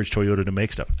encourage Toyota to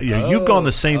make stuff. You've gone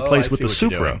the same place with the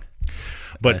Supra.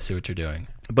 But I see what you're doing.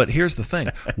 But here's the thing.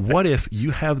 What if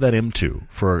you have that M2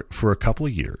 for a couple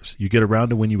of years? You get around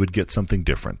to when you would get something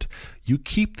different. You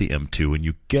keep the M2 and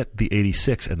you get the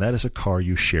 86, and that is a car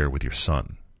you share with your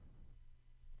son.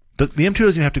 The M2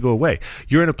 doesn't even have to go away.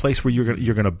 You're in a place where you're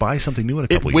going to buy something new in a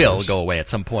couple of years. It will go away at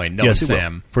some point. No, yes, Sam.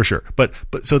 It will, for sure. But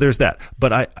so there's that.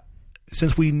 But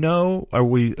since we know,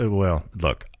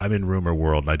 look, I'm in rumor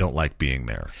world and I don't like being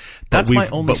there. That's my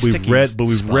only sticking spot. But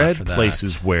we've read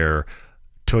places where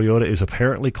Toyota is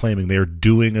apparently claiming they are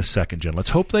doing a second gen.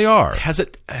 Let's hope they are.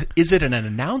 Is it an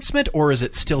announcement or is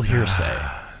it still hearsay?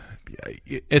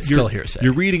 It's still hearsay.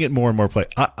 You're reading it more and more.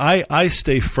 I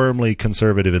stay firmly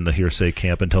conservative in the hearsay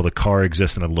camp until the car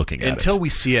exists and I'm looking at it. Until we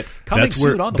see it coming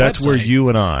soon on the website. That's where you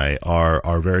and I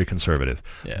are very conservative.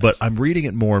 Yes. But I'm reading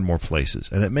it more and more places,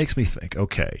 and it makes me think,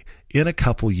 okay, in a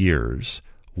couple years,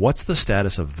 what's the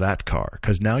status of that car?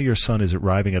 Because now your son is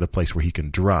arriving at a place where he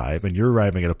can drive, and you're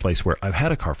arriving at a place where I've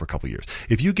had a car for a couple of years.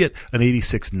 If you get an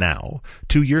 86 now,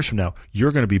 2 years from now,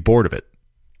 you're going to be bored of it.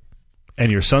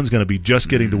 And your son's going to be just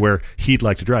getting to where he'd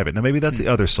like to drive it. Now, maybe that's the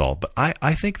other solve. But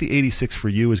I think the 86 for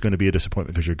you is going to be a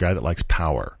disappointment because you're a guy that likes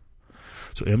power.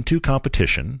 So M2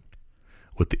 competition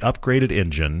with the upgraded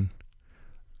engine,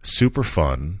 super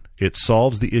fun. It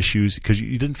solves the issues because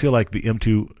you didn't feel like the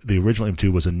original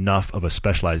M2 was enough of a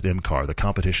specialized M car. The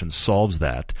competition solves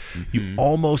that. You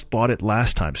almost bought it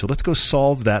last time. So let's go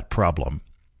solve that problem.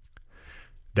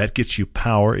 That gets you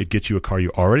power. It gets you a car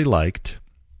you already liked.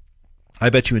 I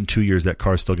bet you in 2 years that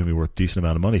car's still going to be worth a decent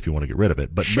amount of money if you want to get rid of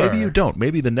it. But maybe you don't.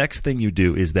 Maybe the next thing you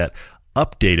do is that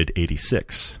updated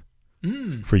 86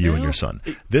 for you and your son.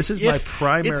 This is my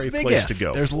primary place to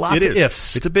go. There's lots of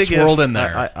ifs. It's a big swirled if. in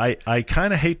there. I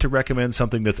kind of hate to recommend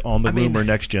something that's on the rumor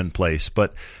next-gen place,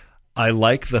 but I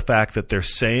like the fact that they're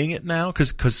saying it now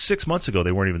because 6 months ago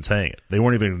they weren't even saying it. They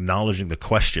weren't even acknowledging the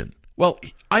question. Well,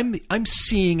 I'm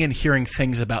seeing and hearing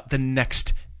things about the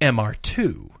next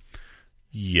MR2.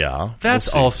 Yeah.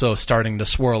 That's also starting to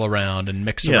swirl around and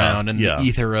mix around in the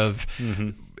ether of,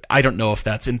 I don't know if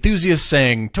that's enthusiasts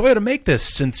saying, Toyota, make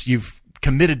this since you've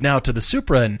committed now to the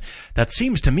Supra, and that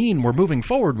seems to mean we're moving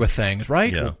forward with things,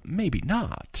 right? Yeah. Well, maybe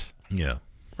not. Yeah.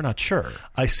 We're not sure.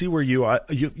 I see where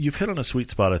you've hit on a sweet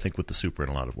spot, I think, with the Supra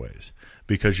in a lot of ways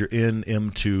because you're in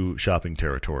M2 shopping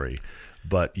territory.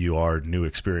 But you are new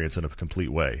experience in a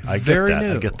complete way. I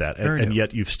get that. And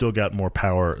yet you've still got more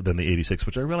power than the 86,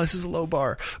 which I realize is a low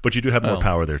bar. But you do have more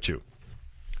power there, too.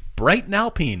 Brighton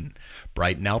Alpine.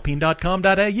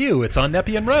 BrightonAlpine.com.au. It's on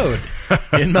Nepean Road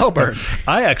in Melbourne.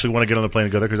 I actually want to get on the plane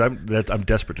and go there because I'm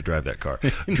desperate to drive that car.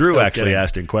 Drew actually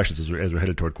asked in questions as we're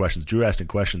headed toward questions. Drew asked in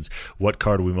questions, what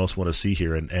car do we most want to see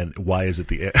here, and why is it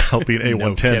the Alpine A110?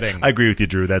 No kidding. I agree with you,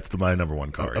 Drew. That's my number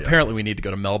one car. Apparently, we need to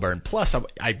go to Melbourne. Plus,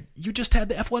 you just had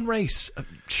the F1 race.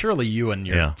 Surely you and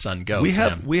your son go. We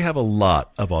have a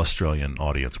lot of Australian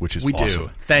audience, which is awesome. We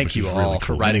do. Thank you all really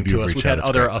for writing to us. We've had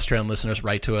other Australian listeners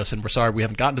write to us, and we're sorry we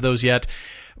haven't gotten to those yet.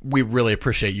 We really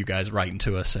appreciate you guys writing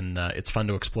to us, and it's fun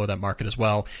to explore that market as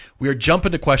well. We are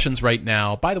jumping to questions right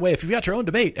now. By the way, if you've got your own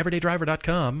debate,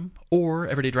 everydaydriver.com or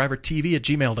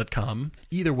everydaydrivertv@gmail.com.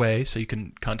 Either way, so you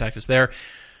can contact us there.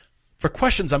 For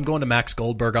questions, I'm going to Max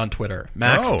Goldberg on Twitter.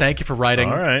 Max, thank you for writing.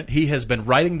 All right. He has been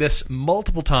writing this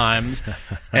multiple times,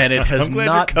 and it has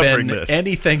not been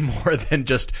anything more than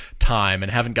just time,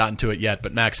 and haven't gotten to it yet.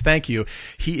 But Max, thank you.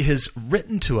 He has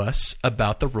written to us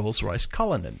about the Rolls-Royce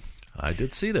Cullinan. I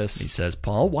did see this. He says,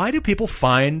 Paul, why do people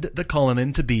find the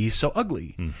Cullinan to be so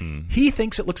ugly? Mm-hmm. He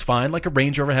thinks it looks fine, like a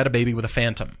Range Rover had a baby with a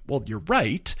Phantom. Well, you're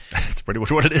right. That's pretty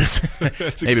much what it is.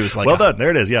 Maybe it was like well done. There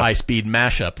it is. Yeah, high-speed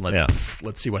mashup.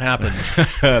 Let's see what happens.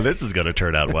 This is going to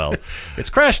turn out well. It's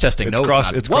crash testing. It's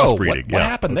crossbreeding. What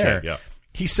happened there? Yeah.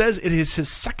 He says it is his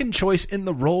second choice in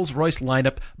the Rolls-Royce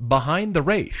lineup behind the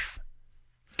Wraith.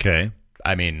 Okay.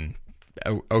 I mean,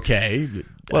 okay.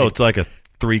 Well, it's like a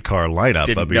 3-car lineup.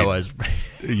 Didn't know as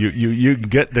you can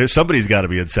get there. Somebody's got to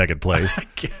be in second place. I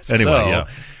guess anyway, so. Yeah.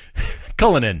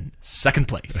 Cullinan, second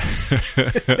place.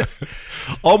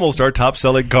 Almost our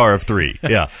top-selling car of 3.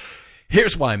 Yeah.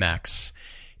 Here's why, Max.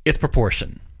 It's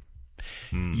proportion.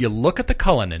 You look at the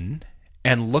Cullinan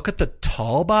and look at the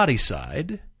tall body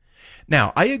side.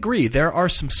 Now, I agree there are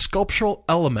some sculptural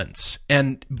elements,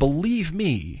 and believe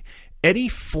me, any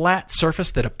flat surface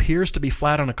that appears to be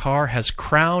flat on a car has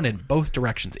crown in both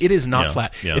directions. It is not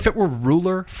flat. Yeah. If it were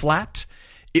ruler flat,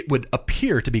 it would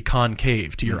appear to be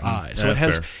concave to your eye. So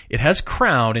it has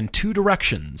crown in 2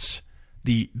 directions.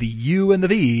 The U and the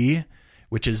V,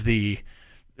 which is the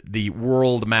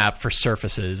world map for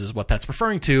surfaces, is what that's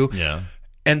referring to. Yeah.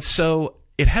 And so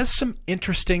it has some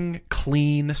interesting,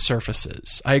 clean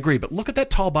surfaces. I agree. But look at that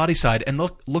tall body side and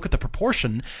look at the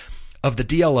proportion of the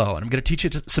DLO, and I'm going to teach you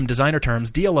some designer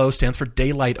terms. DLO stands for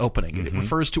daylight opening. It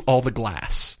refers to all the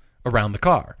glass around the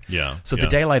car. Yeah. So the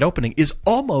daylight opening is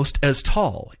almost as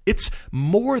tall. It's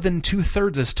more than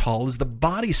 2/3 as tall as the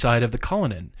body side of the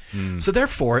Cullinan. So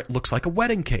therefore, it looks like a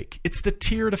wedding cake. It's the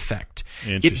tiered effect.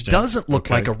 It doesn't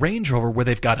look like a Range Rover where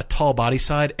they've got a tall body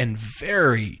side and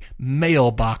very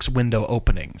mailbox window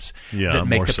openings that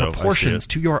make the proportions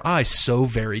to your eye so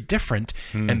very different,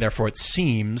 and therefore it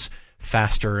seems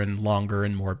faster and longer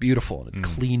and more beautiful and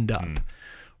cleaned up.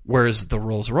 Whereas the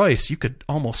Rolls-Royce, you could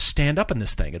almost stand up in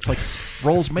this thing. It's like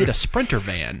Rolls made a Sprinter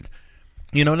van.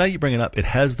 You know, now you bring it up, it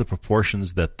has the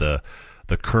proportions that the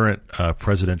the current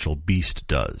presidential Beast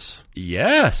does.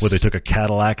 Yes. Where they took a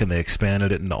Cadillac and they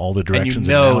expanded it into all the directions.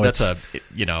 And that's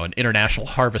an International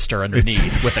Harvester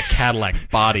underneath with a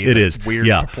Cadillac body. It is weird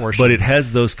proportions. But it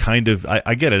has those kind of.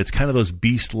 I get it. It's kind of those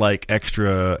Beast-like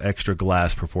extra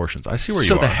glass proportions. I see where you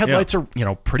are. So the headlights are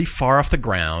pretty far off the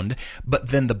ground. But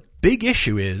then the big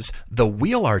issue is the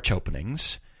wheel arch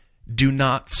openings do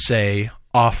not say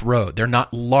off-road. They're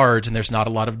not large, and there's not a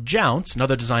lot of jounce,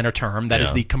 another designer term. That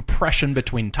is the compression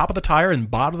between top of the tire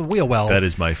and bottom of the wheel well. That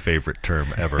is my favorite term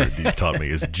ever that you've taught me,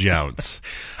 is jounce.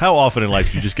 How often in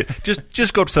life do you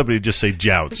just go to somebody and just say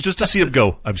jounce, just to see them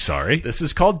go, I'm sorry? This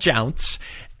is called jounce.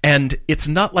 And it's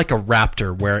not like a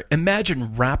Raptor, where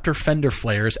imagine Raptor fender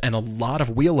flares and a lot of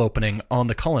wheel opening on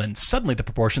the Cullinan. Suddenly the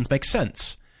proportions make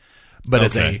sense. But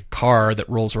as a car that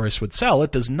Rolls-Royce would sell,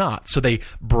 it does not. So they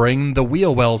bring the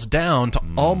wheel wells down to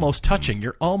almost touching.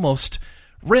 You're almost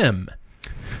rim.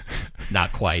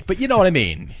 Not quite, but you know what I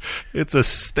mean. It's a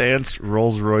stanced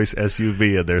Rolls-Royce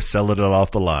SUV, and they're selling it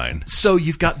off the line. So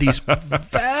you've got these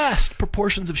vast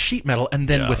proportions of sheet metal, and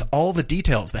then with all the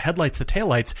details, the headlights, the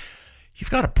taillights, you've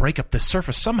got to break up the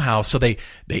surface somehow. So they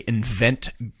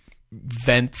invent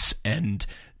vents and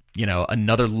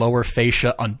another lower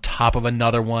fascia on top of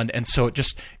another one, and so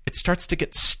it starts to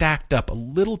get stacked up a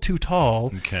little too tall.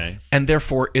 Okay. And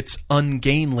therefore it's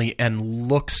ungainly and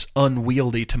looks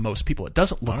unwieldy to most people. It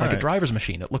doesn't look like a driver's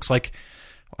machine. It looks like,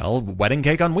 wedding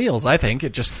cake on wheels, I think.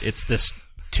 It's this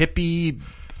tippy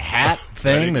hat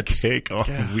thing that's cake on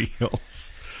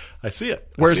wheels. I see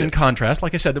it. Whereas in contrast,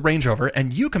 like I said, the Range Rover,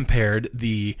 and you compared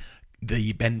the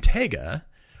Bentayga,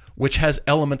 which has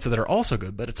elements that are also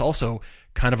good, but it's also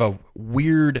kind of a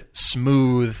weird,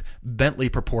 smooth Bentley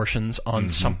proportions on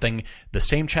something, the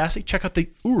same chassis. Check out the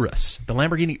Urus, the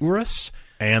Lamborghini Urus.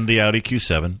 And the Audi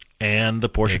Q7 and the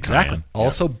Porsche Cayenne.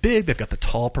 Also big. They've got the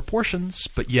tall proportions,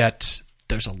 but yet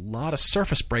there's a lot of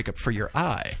surface breakup for your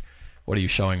eye. What are you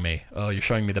showing me? Oh, you're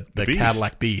showing me the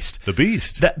Cadillac Beast. The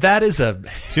Beast. That is a...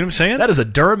 See what I'm saying? That is a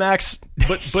Duramax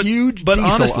huge diesel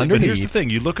honestly, underneath. But here's the thing.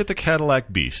 You look at the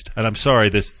Cadillac Beast, and I'm sorry,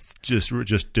 this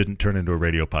just didn't turn into a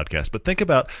radio podcast, but think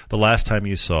about the last time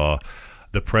you saw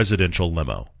the presidential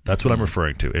limo. That's what I'm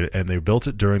referring to. And they built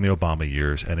it during the Obama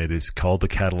years, and it is called the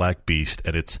Cadillac Beast,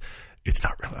 and it's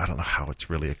not really, I don't know how it's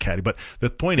really a caddy, but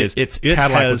the point is, it's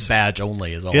Cadillac with badge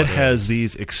only is all it is. It has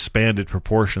these expanded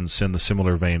proportions in the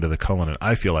similar vein to the Cullinan.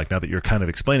 I feel like, now that you're kind of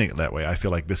explaining it that way, I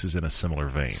feel like this is in a similar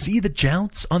vein. See the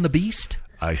jounce on the Beast?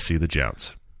 I see the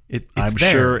jounce. I'm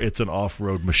sure it's an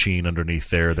off-road machine underneath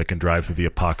there that can drive through the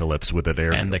apocalypse with an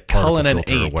air and the Cullinan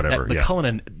filter or whatever. The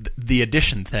Cullinan, the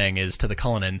addition thing is to the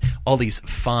Cullinan, all these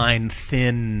fine,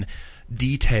 thin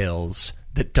details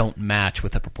that don't match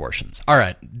with the proportions. All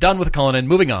right, done with the Cullinan.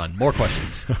 Moving on. More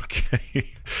questions. Okay.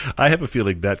 I have a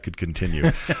feeling that could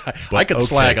continue. I could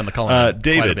slag on the Cullinan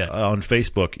David, quite a bit. On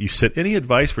Facebook, you said, any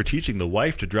advice for teaching the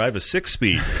wife to drive a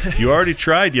 6-speed? You already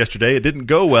tried yesterday. It didn't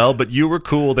go well, but you were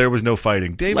cool. There was no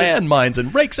fighting. David, landmines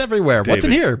and rakes everywhere. What's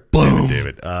in here? Boom.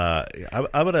 David, I'm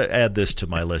going to add this to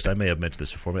my list. I may have mentioned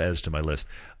this before, but add this to my list.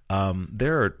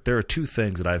 There are two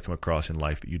things that I've come across in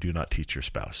life that you do not teach your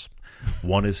spouse.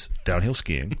 One is downhill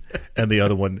skiing, and the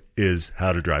other one is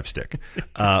how to drive stick.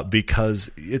 Because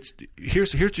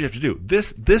here's what you have to do.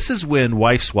 This is when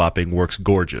wife swapping works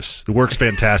gorgeous. It works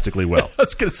fantastically well. I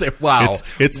was going to say, wow,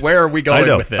 where are we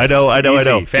going with this? I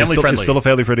know. Family friendly. It's still a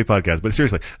family friendly podcast, but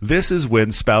seriously, this is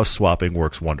when spouse swapping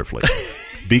works wonderfully.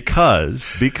 Because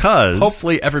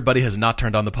hopefully everybody has not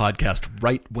turned on the podcast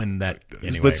right when that.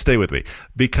 Anyway. But stay with me,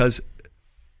 because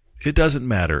it doesn't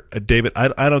matter, David.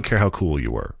 I don't care how cool you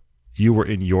were. You were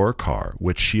in your car,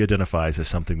 which she identifies as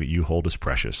something that you hold as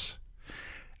precious,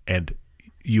 and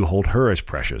you hold her as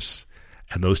precious,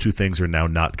 and those two things are now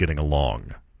not getting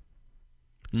along.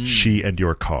 She and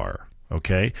your car.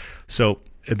 Okay, so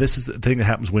this is the thing that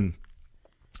happens when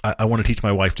I want to teach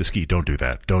my wife to ski. Don't do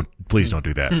that. Please don't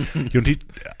do that.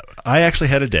 I actually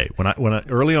had a day when I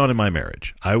early on in my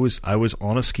marriage, I was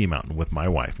on a ski mountain with my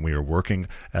wife, and we were working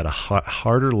at a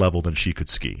harder level than she could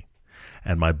ski,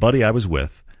 and my buddy I was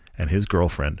with and his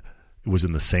girlfriend was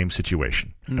in the same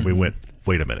situation. And we went,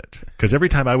 wait a minute. Because every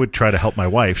time I would try to help my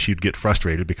wife, she'd get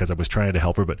frustrated because I was trying to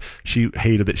help her, but she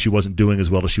hated that she wasn't doing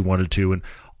as well as she wanted to and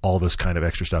all this kind of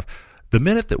extra stuff. The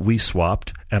minute that we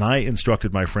swapped and I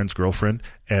instructed my friend's girlfriend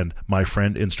and my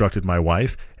friend instructed my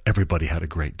wife, everybody had a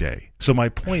great day. So my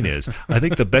point is, I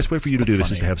think the best way for you to do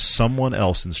this is to have someone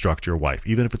else instruct your wife,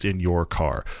 even if it's in your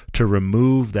car, to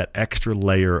remove that extra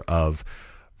layer of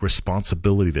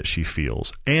responsibility that she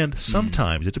feels. And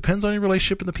sometimes it depends on your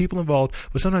relationship and the people involved,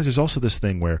 but sometimes there's also this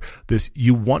thing where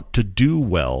you want to do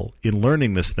well in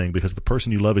learning this thing because the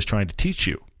person you love is trying to teach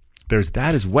you. There's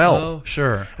that as well. Oh,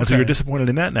 sure. And so you're disappointed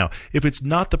in that now. If it's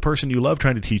not the person you love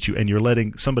trying to teach you and you're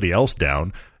letting somebody else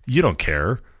down, you don't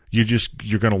care.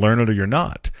 You're going to learn it or you're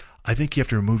not. I think you have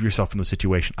to remove yourself from the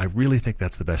situation. I really think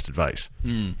that's the best advice.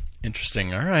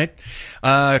 Interesting. All right.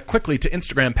 Quickly to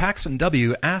Instagram, Paxton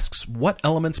W asks, what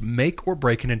elements make or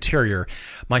break an interior?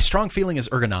 My strong feeling is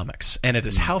ergonomics, and it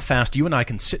is how fast you and I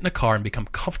can sit in a car and become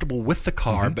comfortable with the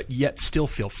car, but yet still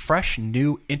feel fresh,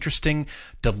 new, interesting,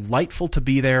 delightful to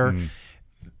be there.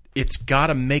 It's got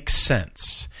to make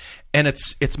sense. And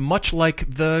it's much like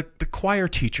the choir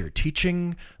teacher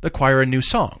teaching the choir a new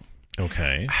song.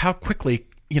 Okay. How quickly,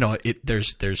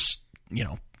 there's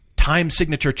time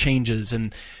signature changes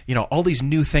and all these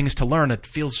new things to learn. It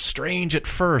feels strange at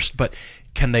first, but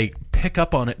can they pick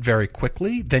up on it very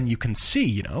quickly? Then you can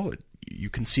see, you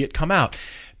can see it come out.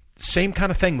 Same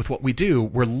kind of thing with what we do.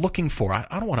 We're looking for, I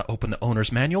don't want to open the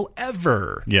owner's manual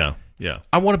ever. Yeah.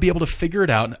 I want to be able to figure it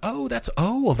out. And,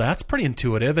 that's pretty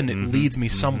intuitive, and it leads me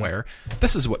somewhere.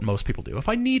 This is what most people do. If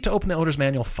I need to open the owner's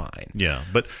manual, fine. Yeah,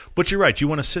 but you're right. You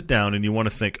want to sit down and you want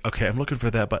to think, okay, I'm looking for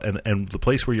that, and the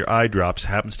place where your eye drops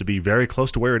happens to be very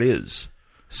close to where it is.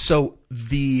 So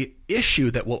the issue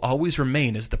that will always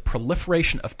remain is the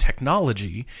proliferation of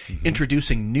technology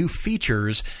introducing new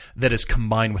features that is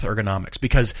combined with ergonomics.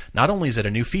 Because not only is it a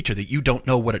new feature that you don't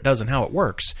know what it does and how it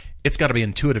works, it's got to be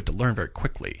intuitive to learn very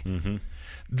quickly.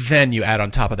 Then you add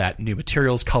on top of that new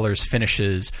materials, colors,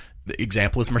 finishes. The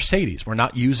example is Mercedes. We're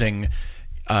not using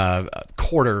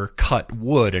quarter cut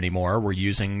wood anymore. We're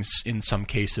using, in some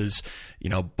cases,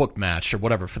 book matched or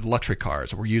whatever for the luxury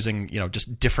cars. We're using,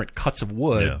 just different cuts of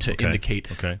wood to indicate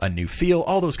a new feel.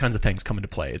 All those kinds of things come into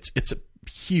play. It's a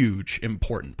huge,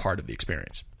 important part of the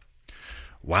experience.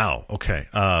 Wow. Okay.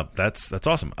 That's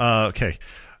awesome. Okay.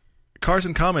 Cars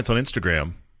and comments on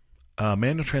Instagram.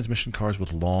 Manual transmission cars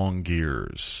with long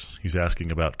gears. He's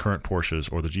asking about current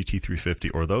Porsches or the GT350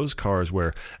 or those cars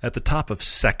where at the top of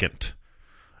second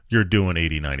you're doing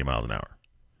 80, 90 miles an hour.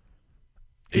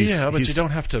 But you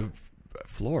don't have to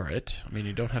floor it. I mean,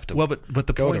 you don't have to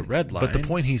go to red line. But the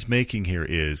point he's making here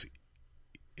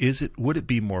would it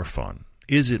be more fun?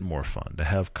 Is it more fun to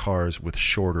have cars with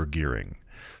shorter gearing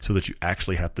so that you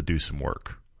actually have to do some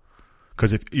work?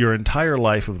 Because if your entire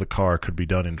life of the car could be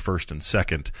done in first and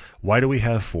second, why do we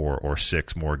have 4 or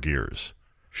 6 more gears?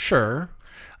 Sure.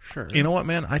 You know what,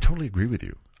 man? I totally agree with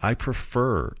you. I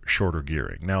prefer shorter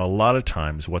gearing. Now, a lot of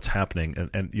times what's happening,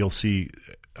 and you'll see,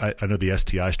 I know the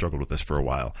STI struggled with this for a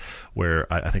while,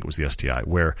 where I think it was the STI,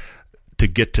 where to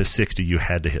get to 60, you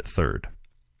had to hit third.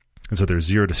 And so their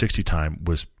 0 to 60 time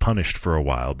was punished for a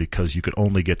while because you could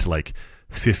only get to like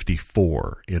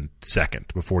 54 in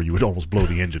second before you would almost blow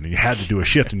the engine. And you had to do a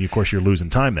shift, and of course you're losing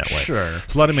time that way. Sure.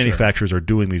 So a lot of manufacturers are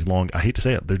doing these long, I hate to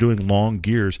say it, they're doing long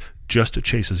gears just to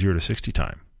chase a 0 to 60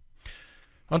 time.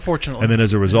 Unfortunately. And then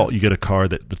as a result, you get a car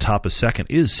that the top of second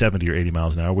is 70 or 80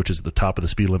 miles an hour, which is at the top of the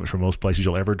speed limit for most places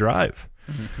you'll ever drive.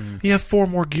 You have 4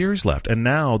 more gears left, and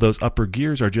now those upper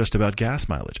gears are just about gas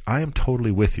mileage. I am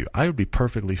totally with you. I would be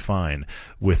perfectly fine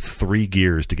with 3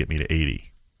 gears to get me to 80.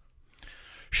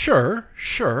 Sure.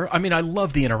 I mean, I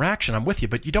love the interaction. I'm with you,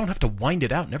 but you don't have to wind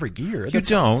it out in every gear. You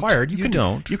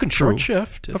don't. You can short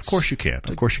shift. Of course you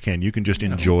can. You can just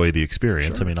enjoy the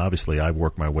experience. Sure. I mean, obviously, I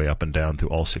work my way up and down through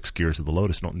all 6 gears of the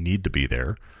Lotus. Don't need to be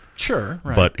there. Sure,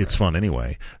 right. But it's fun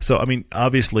anyway. So, I mean,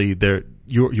 obviously,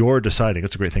 you're deciding.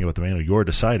 That's a great thing about the manual. You're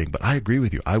deciding. But I agree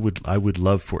with you. I would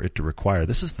love for it to require.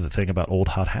 This is the thing about old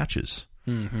hot hatches.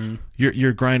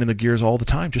 You're grinding the gears all the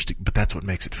time, but that's what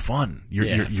makes it fun.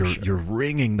 You're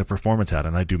wringing the performance out,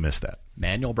 and I do miss that.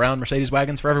 Manual brown Mercedes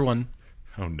wagons for everyone.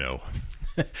 Oh no.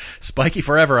 Spiky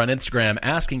Forever on Instagram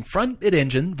asking front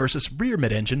mid-engine versus rear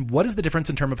mid-engine. What is the difference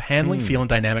in terms of handling, feel, and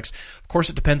dynamics? Of course,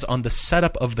 it depends on the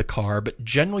setup of the car, but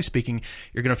generally speaking,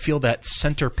 you're going to feel that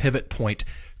center pivot point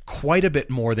quite a bit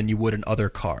more than you would in other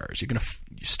cars. You're going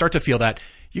to start to feel that.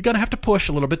 You're going to have to push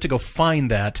a little bit to go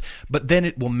find that, but then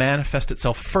it will manifest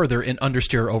itself further in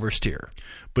understeer, oversteer.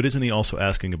 But isn't he also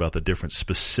asking about the difference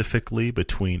specifically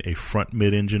between a front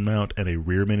mid-engine mount and a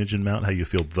rear mid-engine mount, how you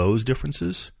feel those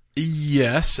differences?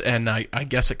 Yes, and I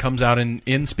guess it comes out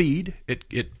in speed.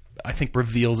 It I think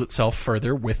reveals itself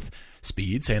further with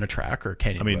speed, say on a track or a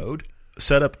canyon road.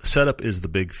 Setup is the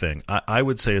big thing. I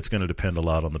would say it's going to depend a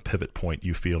lot on the pivot point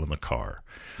you feel in the car.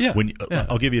 Yeah.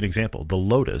 I'll give you an example. The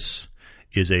Lotus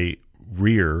is a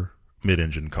rear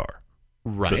mid-engine car.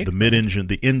 Right. The mid-engine,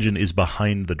 the engine is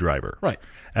behind the driver. Right.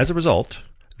 As a result,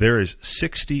 there is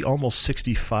almost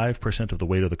 65% of the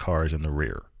weight of the car is in the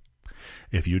rear.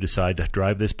 If you decide to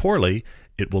drive this poorly,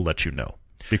 it will let you know.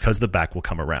 because the back will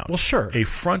come around. Well, sure. A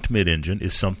front mid-engine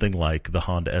is something like the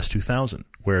Honda S2000,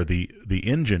 where the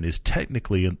engine is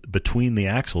technically between the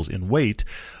axles in weight,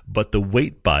 but the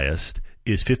weight bias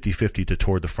is 50-50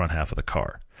 toward the front half of the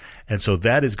car. And so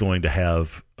that is going to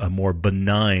have a more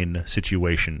benign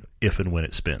situation if and when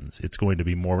it spins. It's going to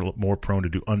be more prone to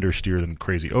do understeer than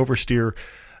crazy oversteer,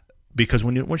 because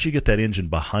once you get that engine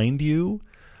behind you,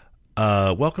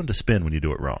 welcome to spin when you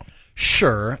do it wrong.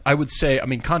 Sure. I would say,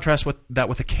 contrast that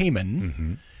with a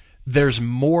Cayman. There's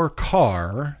more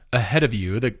car ahead of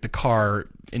you. The car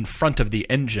in front of the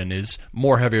engine is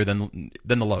more heavier than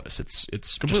the Lotus.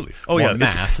 It's completely. Just more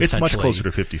mass. It's much closer to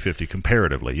 50-50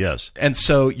 comparatively, yes. And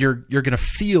so you're going to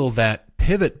feel that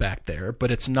pivot back there,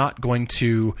 but it's not going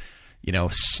to,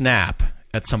 snap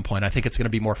at some point. I think it's going to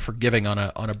be more forgiving on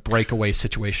a breakaway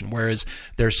situation, whereas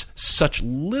there's such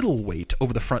little weight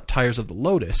over the front tires of the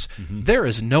Lotus, there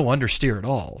is no understeer at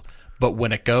all. But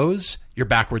when it goes, you're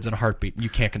backwards in a heartbeat, and you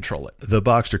can't control it. The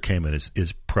Boxster Cayman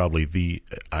is probably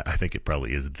I think it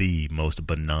probably is the most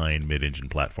benign mid-engine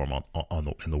platform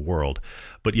in the world.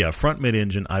 But yeah, front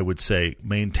mid-engine, I would say,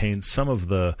 maintains some of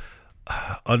the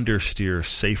understeer,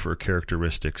 safer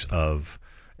characteristics of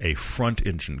a front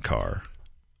engine car.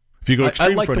 If you go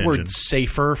extreme I like front the engine, word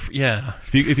safer. Yeah.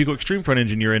 If you go extreme front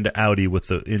engine, you're into Audi with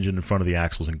the engine in front of the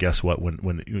axles, and guess what?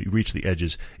 When you reach the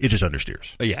edges, it just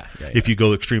understeers. Yeah. If you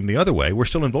go extreme the other way, we're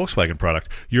still in Volkswagen product.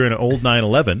 You're in an old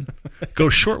 911. Go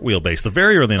short wheelbase, the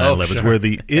very early 911s, sure. where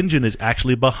the engine is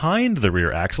actually behind the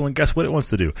rear axle, and guess what it wants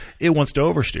to do? It wants to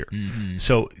oversteer.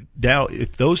 So now,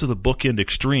 if those are the bookend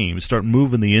extremes, start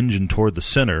moving the engine toward the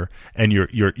center, and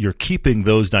you're keeping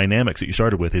those dynamics that you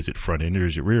started with. Is it front engine or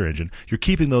is it rear engine? You're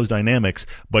keeping those dynamics,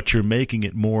 but you're making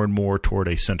it more and more toward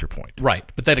a center point. Right.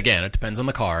 But then again, it depends on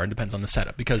the car and depends on the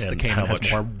setup, because the Cayman has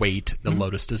more weight. The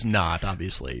Lotus does not,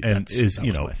 obviously. And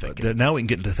now we can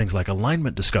get into things like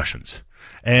alignment discussions,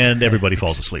 and everybody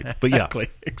falls asleep. But yeah.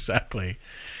 Exactly.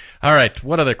 All right.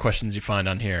 What other questions you find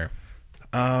on here?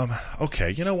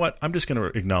 Okay. You know what? I'm just going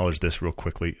to acknowledge this real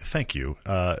quickly. Thank you.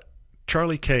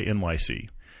 Charlie K. NYC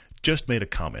just made a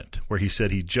comment where he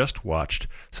said he just watched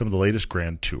some of the latest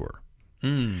Grand Tour.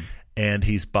 And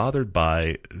he's bothered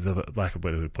by the lack of a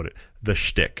way to put it, the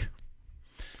shtick.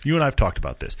 You and I have talked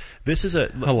about this. This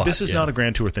is not a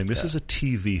Grand Tour thing. This is a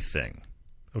TV thing,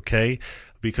 okay?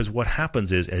 Because what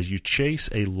happens is, as you chase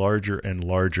a larger and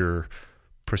larger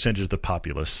percentage of the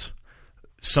populace,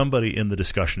 somebody in the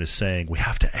discussion is saying, we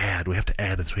have to add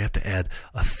this, we have to add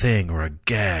a thing or a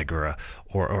gag or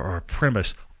a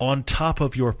premise on top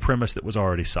of your premise that was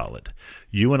already solid.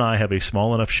 You and I have a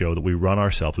small enough show that we run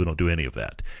ourselves. We don't do any of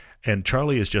that. And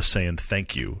Charlie is just saying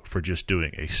thank you for just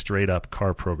doing a straight-up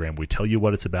car program. We tell you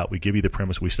what it's about. We give you the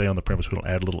premise. We stay on the premise. We don't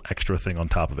add a little extra thing on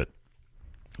top of it.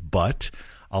 But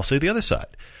I'll say the other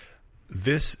side.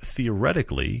 This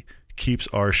theoretically keeps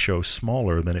our show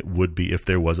smaller than it would be if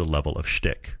there was a level of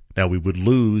shtick. Now, we would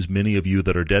lose many of you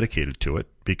that are dedicated to it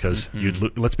because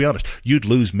let's be honest, you'd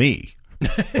lose me.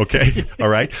 Okay? All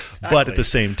right? Exactly. But at the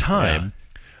same time,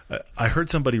 I heard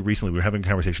somebody recently, we were having a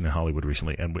conversation in Hollywood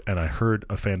recently, and I heard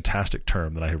a fantastic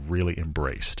term that I have really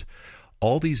embraced.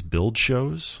 All these build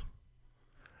shows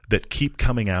that keep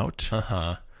coming out,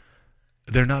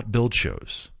 they're not build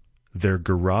shows. They're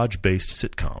garage-based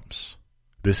sitcoms.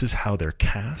 This is how they're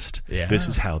cast. Yeah. This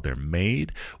is how they're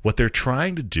made. What they're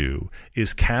trying to do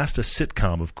is cast a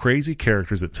sitcom of crazy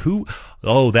characters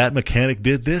that mechanic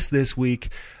did this week.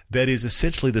 That is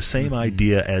essentially the same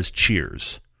idea as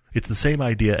Cheers. It's the same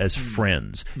idea as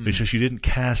Friends. It's just you didn't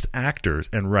cast actors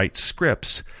and write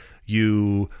scripts.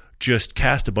 You just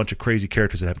cast a bunch of crazy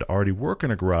characters that have to already work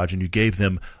in a garage, and you gave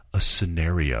them a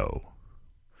scenario.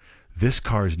 This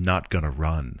car is not going to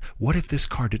run. What if this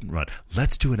car didn't run?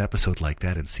 Let's do an episode like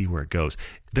that and see where it goes.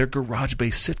 They're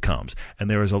garage-based sitcoms, and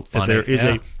there is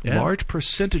a large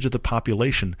percentage of the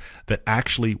population that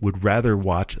actually would rather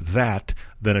watch that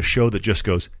than a show that just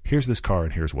goes, here's this car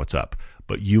and here's what's up.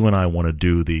 But you and I want to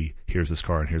do the here's this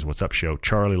car and here's what's up show.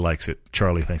 Charlie likes it.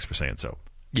 Charlie, thanks for saying so.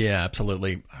 Yeah,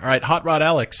 absolutely. All right, Hot Rod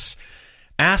Alex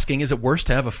asking, is it worse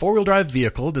to have a four-wheel drive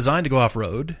vehicle designed to go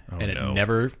off-road and it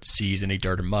never sees any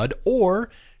dirt or mud, or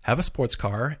have a sports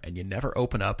car and you never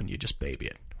open up and you just baby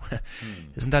it?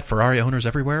 Isn't that Ferrari owners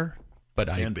everywhere? But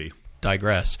I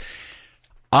digress.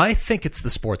 I think it's the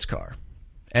sports car,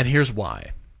 and here's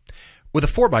why. With a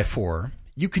 4x4,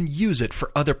 you can use it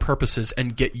for other purposes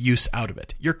and get use out of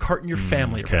it. You're carting your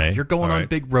family around. You're going on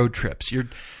big road trips.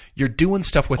 You're doing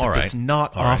stuff with it that's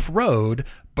not off-road,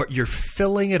 but you're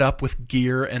filling it up with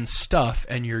gear and stuff,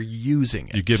 and you're using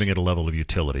it. You're giving it a level of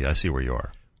utility. I see where you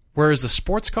are. Whereas the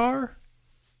sports car,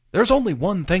 there's only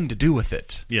one thing to do with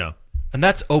it. Yeah. And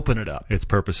that's open it up. Its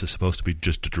purpose is supposed to be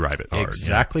just to drive it hard.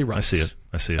 Exactly right. I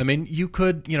see it. I mean, you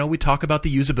could, we talk about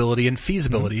the usability and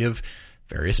feasibility of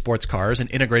various sports cars and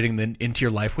integrating them into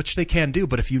your life, which they can do.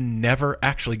 But if you never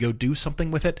actually go do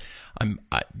something with it,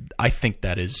 I think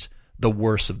that is the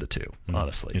worst of the two,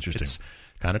 honestly. Interesting. It's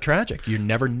kind of tragic. You're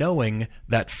never knowing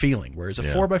that feeling. Whereas a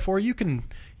 4x4, you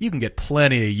can get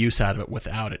plenty of use out of it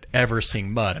without it ever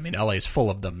seeing mud. I mean, LA is full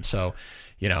of them, so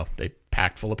they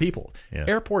packed full of people. Yeah.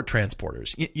 Airport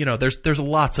transporters. There's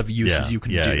lots of uses you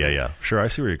can do. Yeah. Sure, I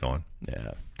see where you're going.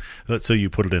 Yeah. So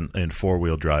you put it in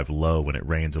four-wheel drive low when it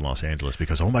rains in Los Angeles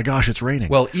because, oh my gosh, it's raining.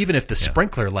 Well, even if the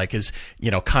sprinkler is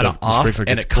kind of off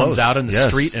and it comes out in the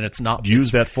street and it's not...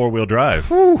 Use that four-wheel drive.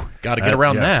 Got to get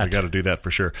around that. We got to do that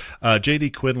for sure.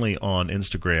 JD Quinley on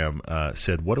Instagram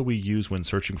said, what do we use when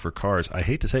searching for cars? I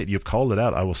hate to say it. You've called it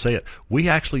out. I will say it. We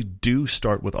actually do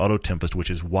start with Auto Tempest, which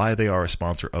is why they are a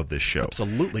sponsor of this show.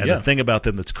 Absolutely, and the thing about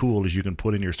them that's cool is you can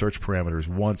put in your search parameters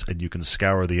once and you can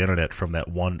scour the internet from that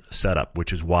one setup,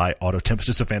 which is why Auto Tempest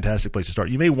is a fantastic place to start.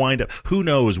 You may wind up, who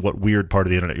knows what weird part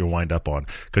of the internet you'll wind up on,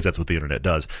 because that's what the internet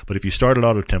does. But if you start at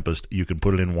Auto Tempest, you can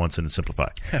put it in once and simplify.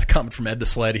 I had a comment from Ed the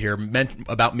Sled here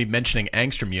about me mentioning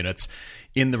angstrom units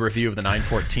in the review of the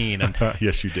 914. And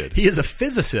yes, you did. He is a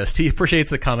physicist. He appreciates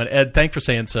the comment. Ed, thanks for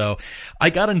saying so. I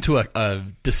got into a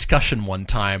discussion one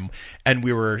time, and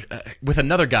we were with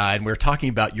another guy, and we were talking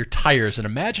about your tires and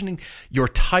imagining your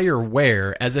tire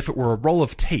wear as if it were a roll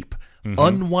of tape.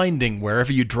 Unwinding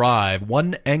wherever you drive,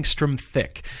 1 angstrom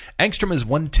thick. Angstrom is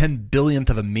 1/10 billionth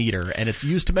of a meter, and it's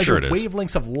used to measure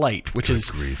wavelengths of light, which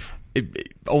is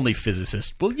only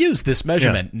physicists will use this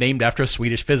measurement, named after a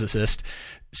Swedish physicist.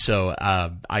 So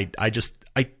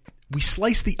we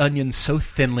slice the onion so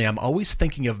thinly. I'm always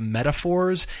thinking of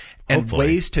metaphors and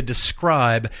ways to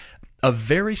describe a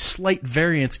very slight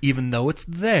variance, even though it's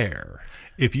there.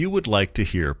 If you would like to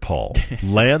hear Paul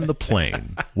land the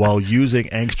plane while using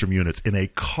angstrom units in a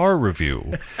car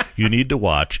review, you need to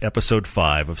watch episode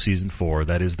 5 of season 4.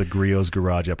 That is the Griot's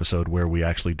Garage episode where we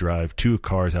actually drive 2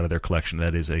 cars out of their collection.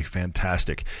 That is a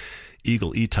fantastic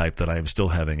Eagle E-Type that I am still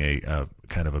having a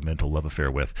kind of a mental love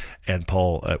affair with. And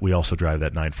Paul, we also drive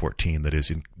that 914 that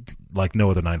is like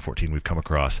no other 914 we've come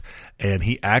across. And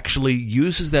he actually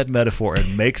uses that metaphor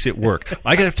and makes it work.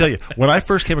 I got to tell you, when I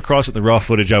first came across it in the raw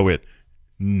footage, I went,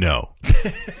 no.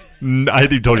 I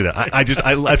hadn't even told you that.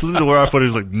 I listened to the raw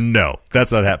footage, like, no,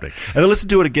 that's not happening. And I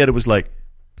listened to it again, it was like,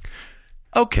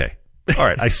 okay. All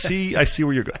right, I see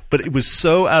where you're going. But it was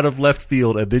so out of left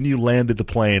field, and then you landed the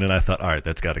plane, and I thought, all right,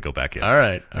 that's got to go back in. All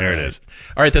right. There it is.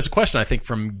 All right, there's a question, I think,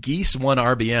 from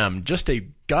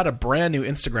Geese1RBM. Got a brand new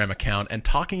Instagram account and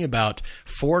talking about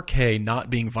 4K not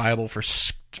being viable for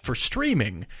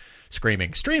streaming.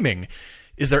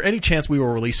 Is there any chance we will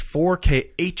release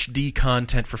 4K HD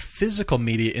content for physical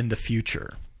media in the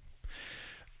future?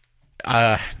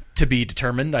 To be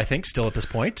determined, I think, still at this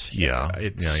point. Yeah.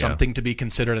 It's something to be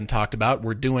considered and talked about.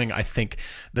 We're doing, I think,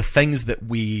 the things that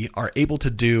we are able to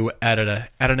do at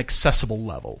an accessible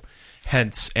level.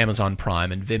 Hence Amazon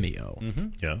Prime and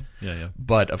Vimeo. Yeah.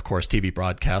 But, of course, TV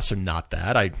broadcasts are not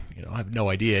that. I have no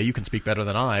idea. You can speak better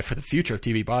than I for the future of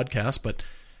TV broadcasts, but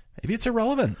maybe it's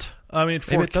irrelevant. I mean,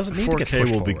 maybe it doesn't need to get pushed 4K will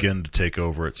forward. begin to take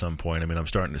over at some point. I mean, I'm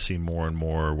starting to see more and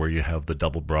more where you have the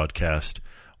double broadcast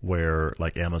where,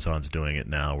 like Amazon's doing it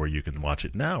now, where you can watch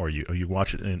it now or you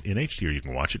watch it in HD or you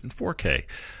can watch it in 4K.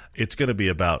 It's going to be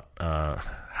about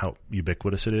how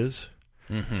ubiquitous it is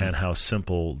and how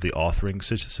simple the authoring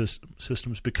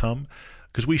systems become.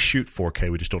 Because we shoot 4K,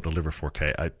 we just don't deliver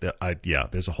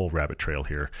 4K. There's a whole rabbit trail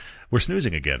here. We're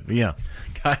snoozing again. Yeah.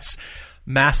 Guys,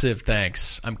 massive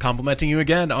thanks. I'm complimenting you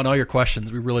again on all your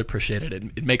questions. We really appreciate it.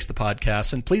 It makes the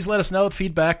podcast. And please let us know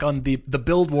feedback on the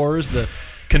build wars, the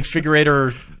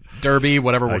configurator derby,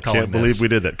 whatever we're calling this. I can't believe we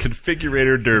did that.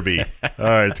 Configurator derby. All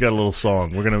right, it's got a little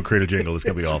song. We're going to create a jingle. It's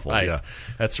going to be awful. Right. Yeah,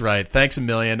 that's right. Thanks a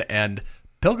million. And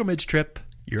pilgrimage trip,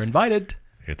 you're invited.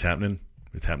 It's happening.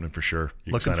 It's happening for sure.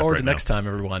 Looking forward to next time,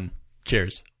 everyone.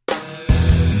 Cheers.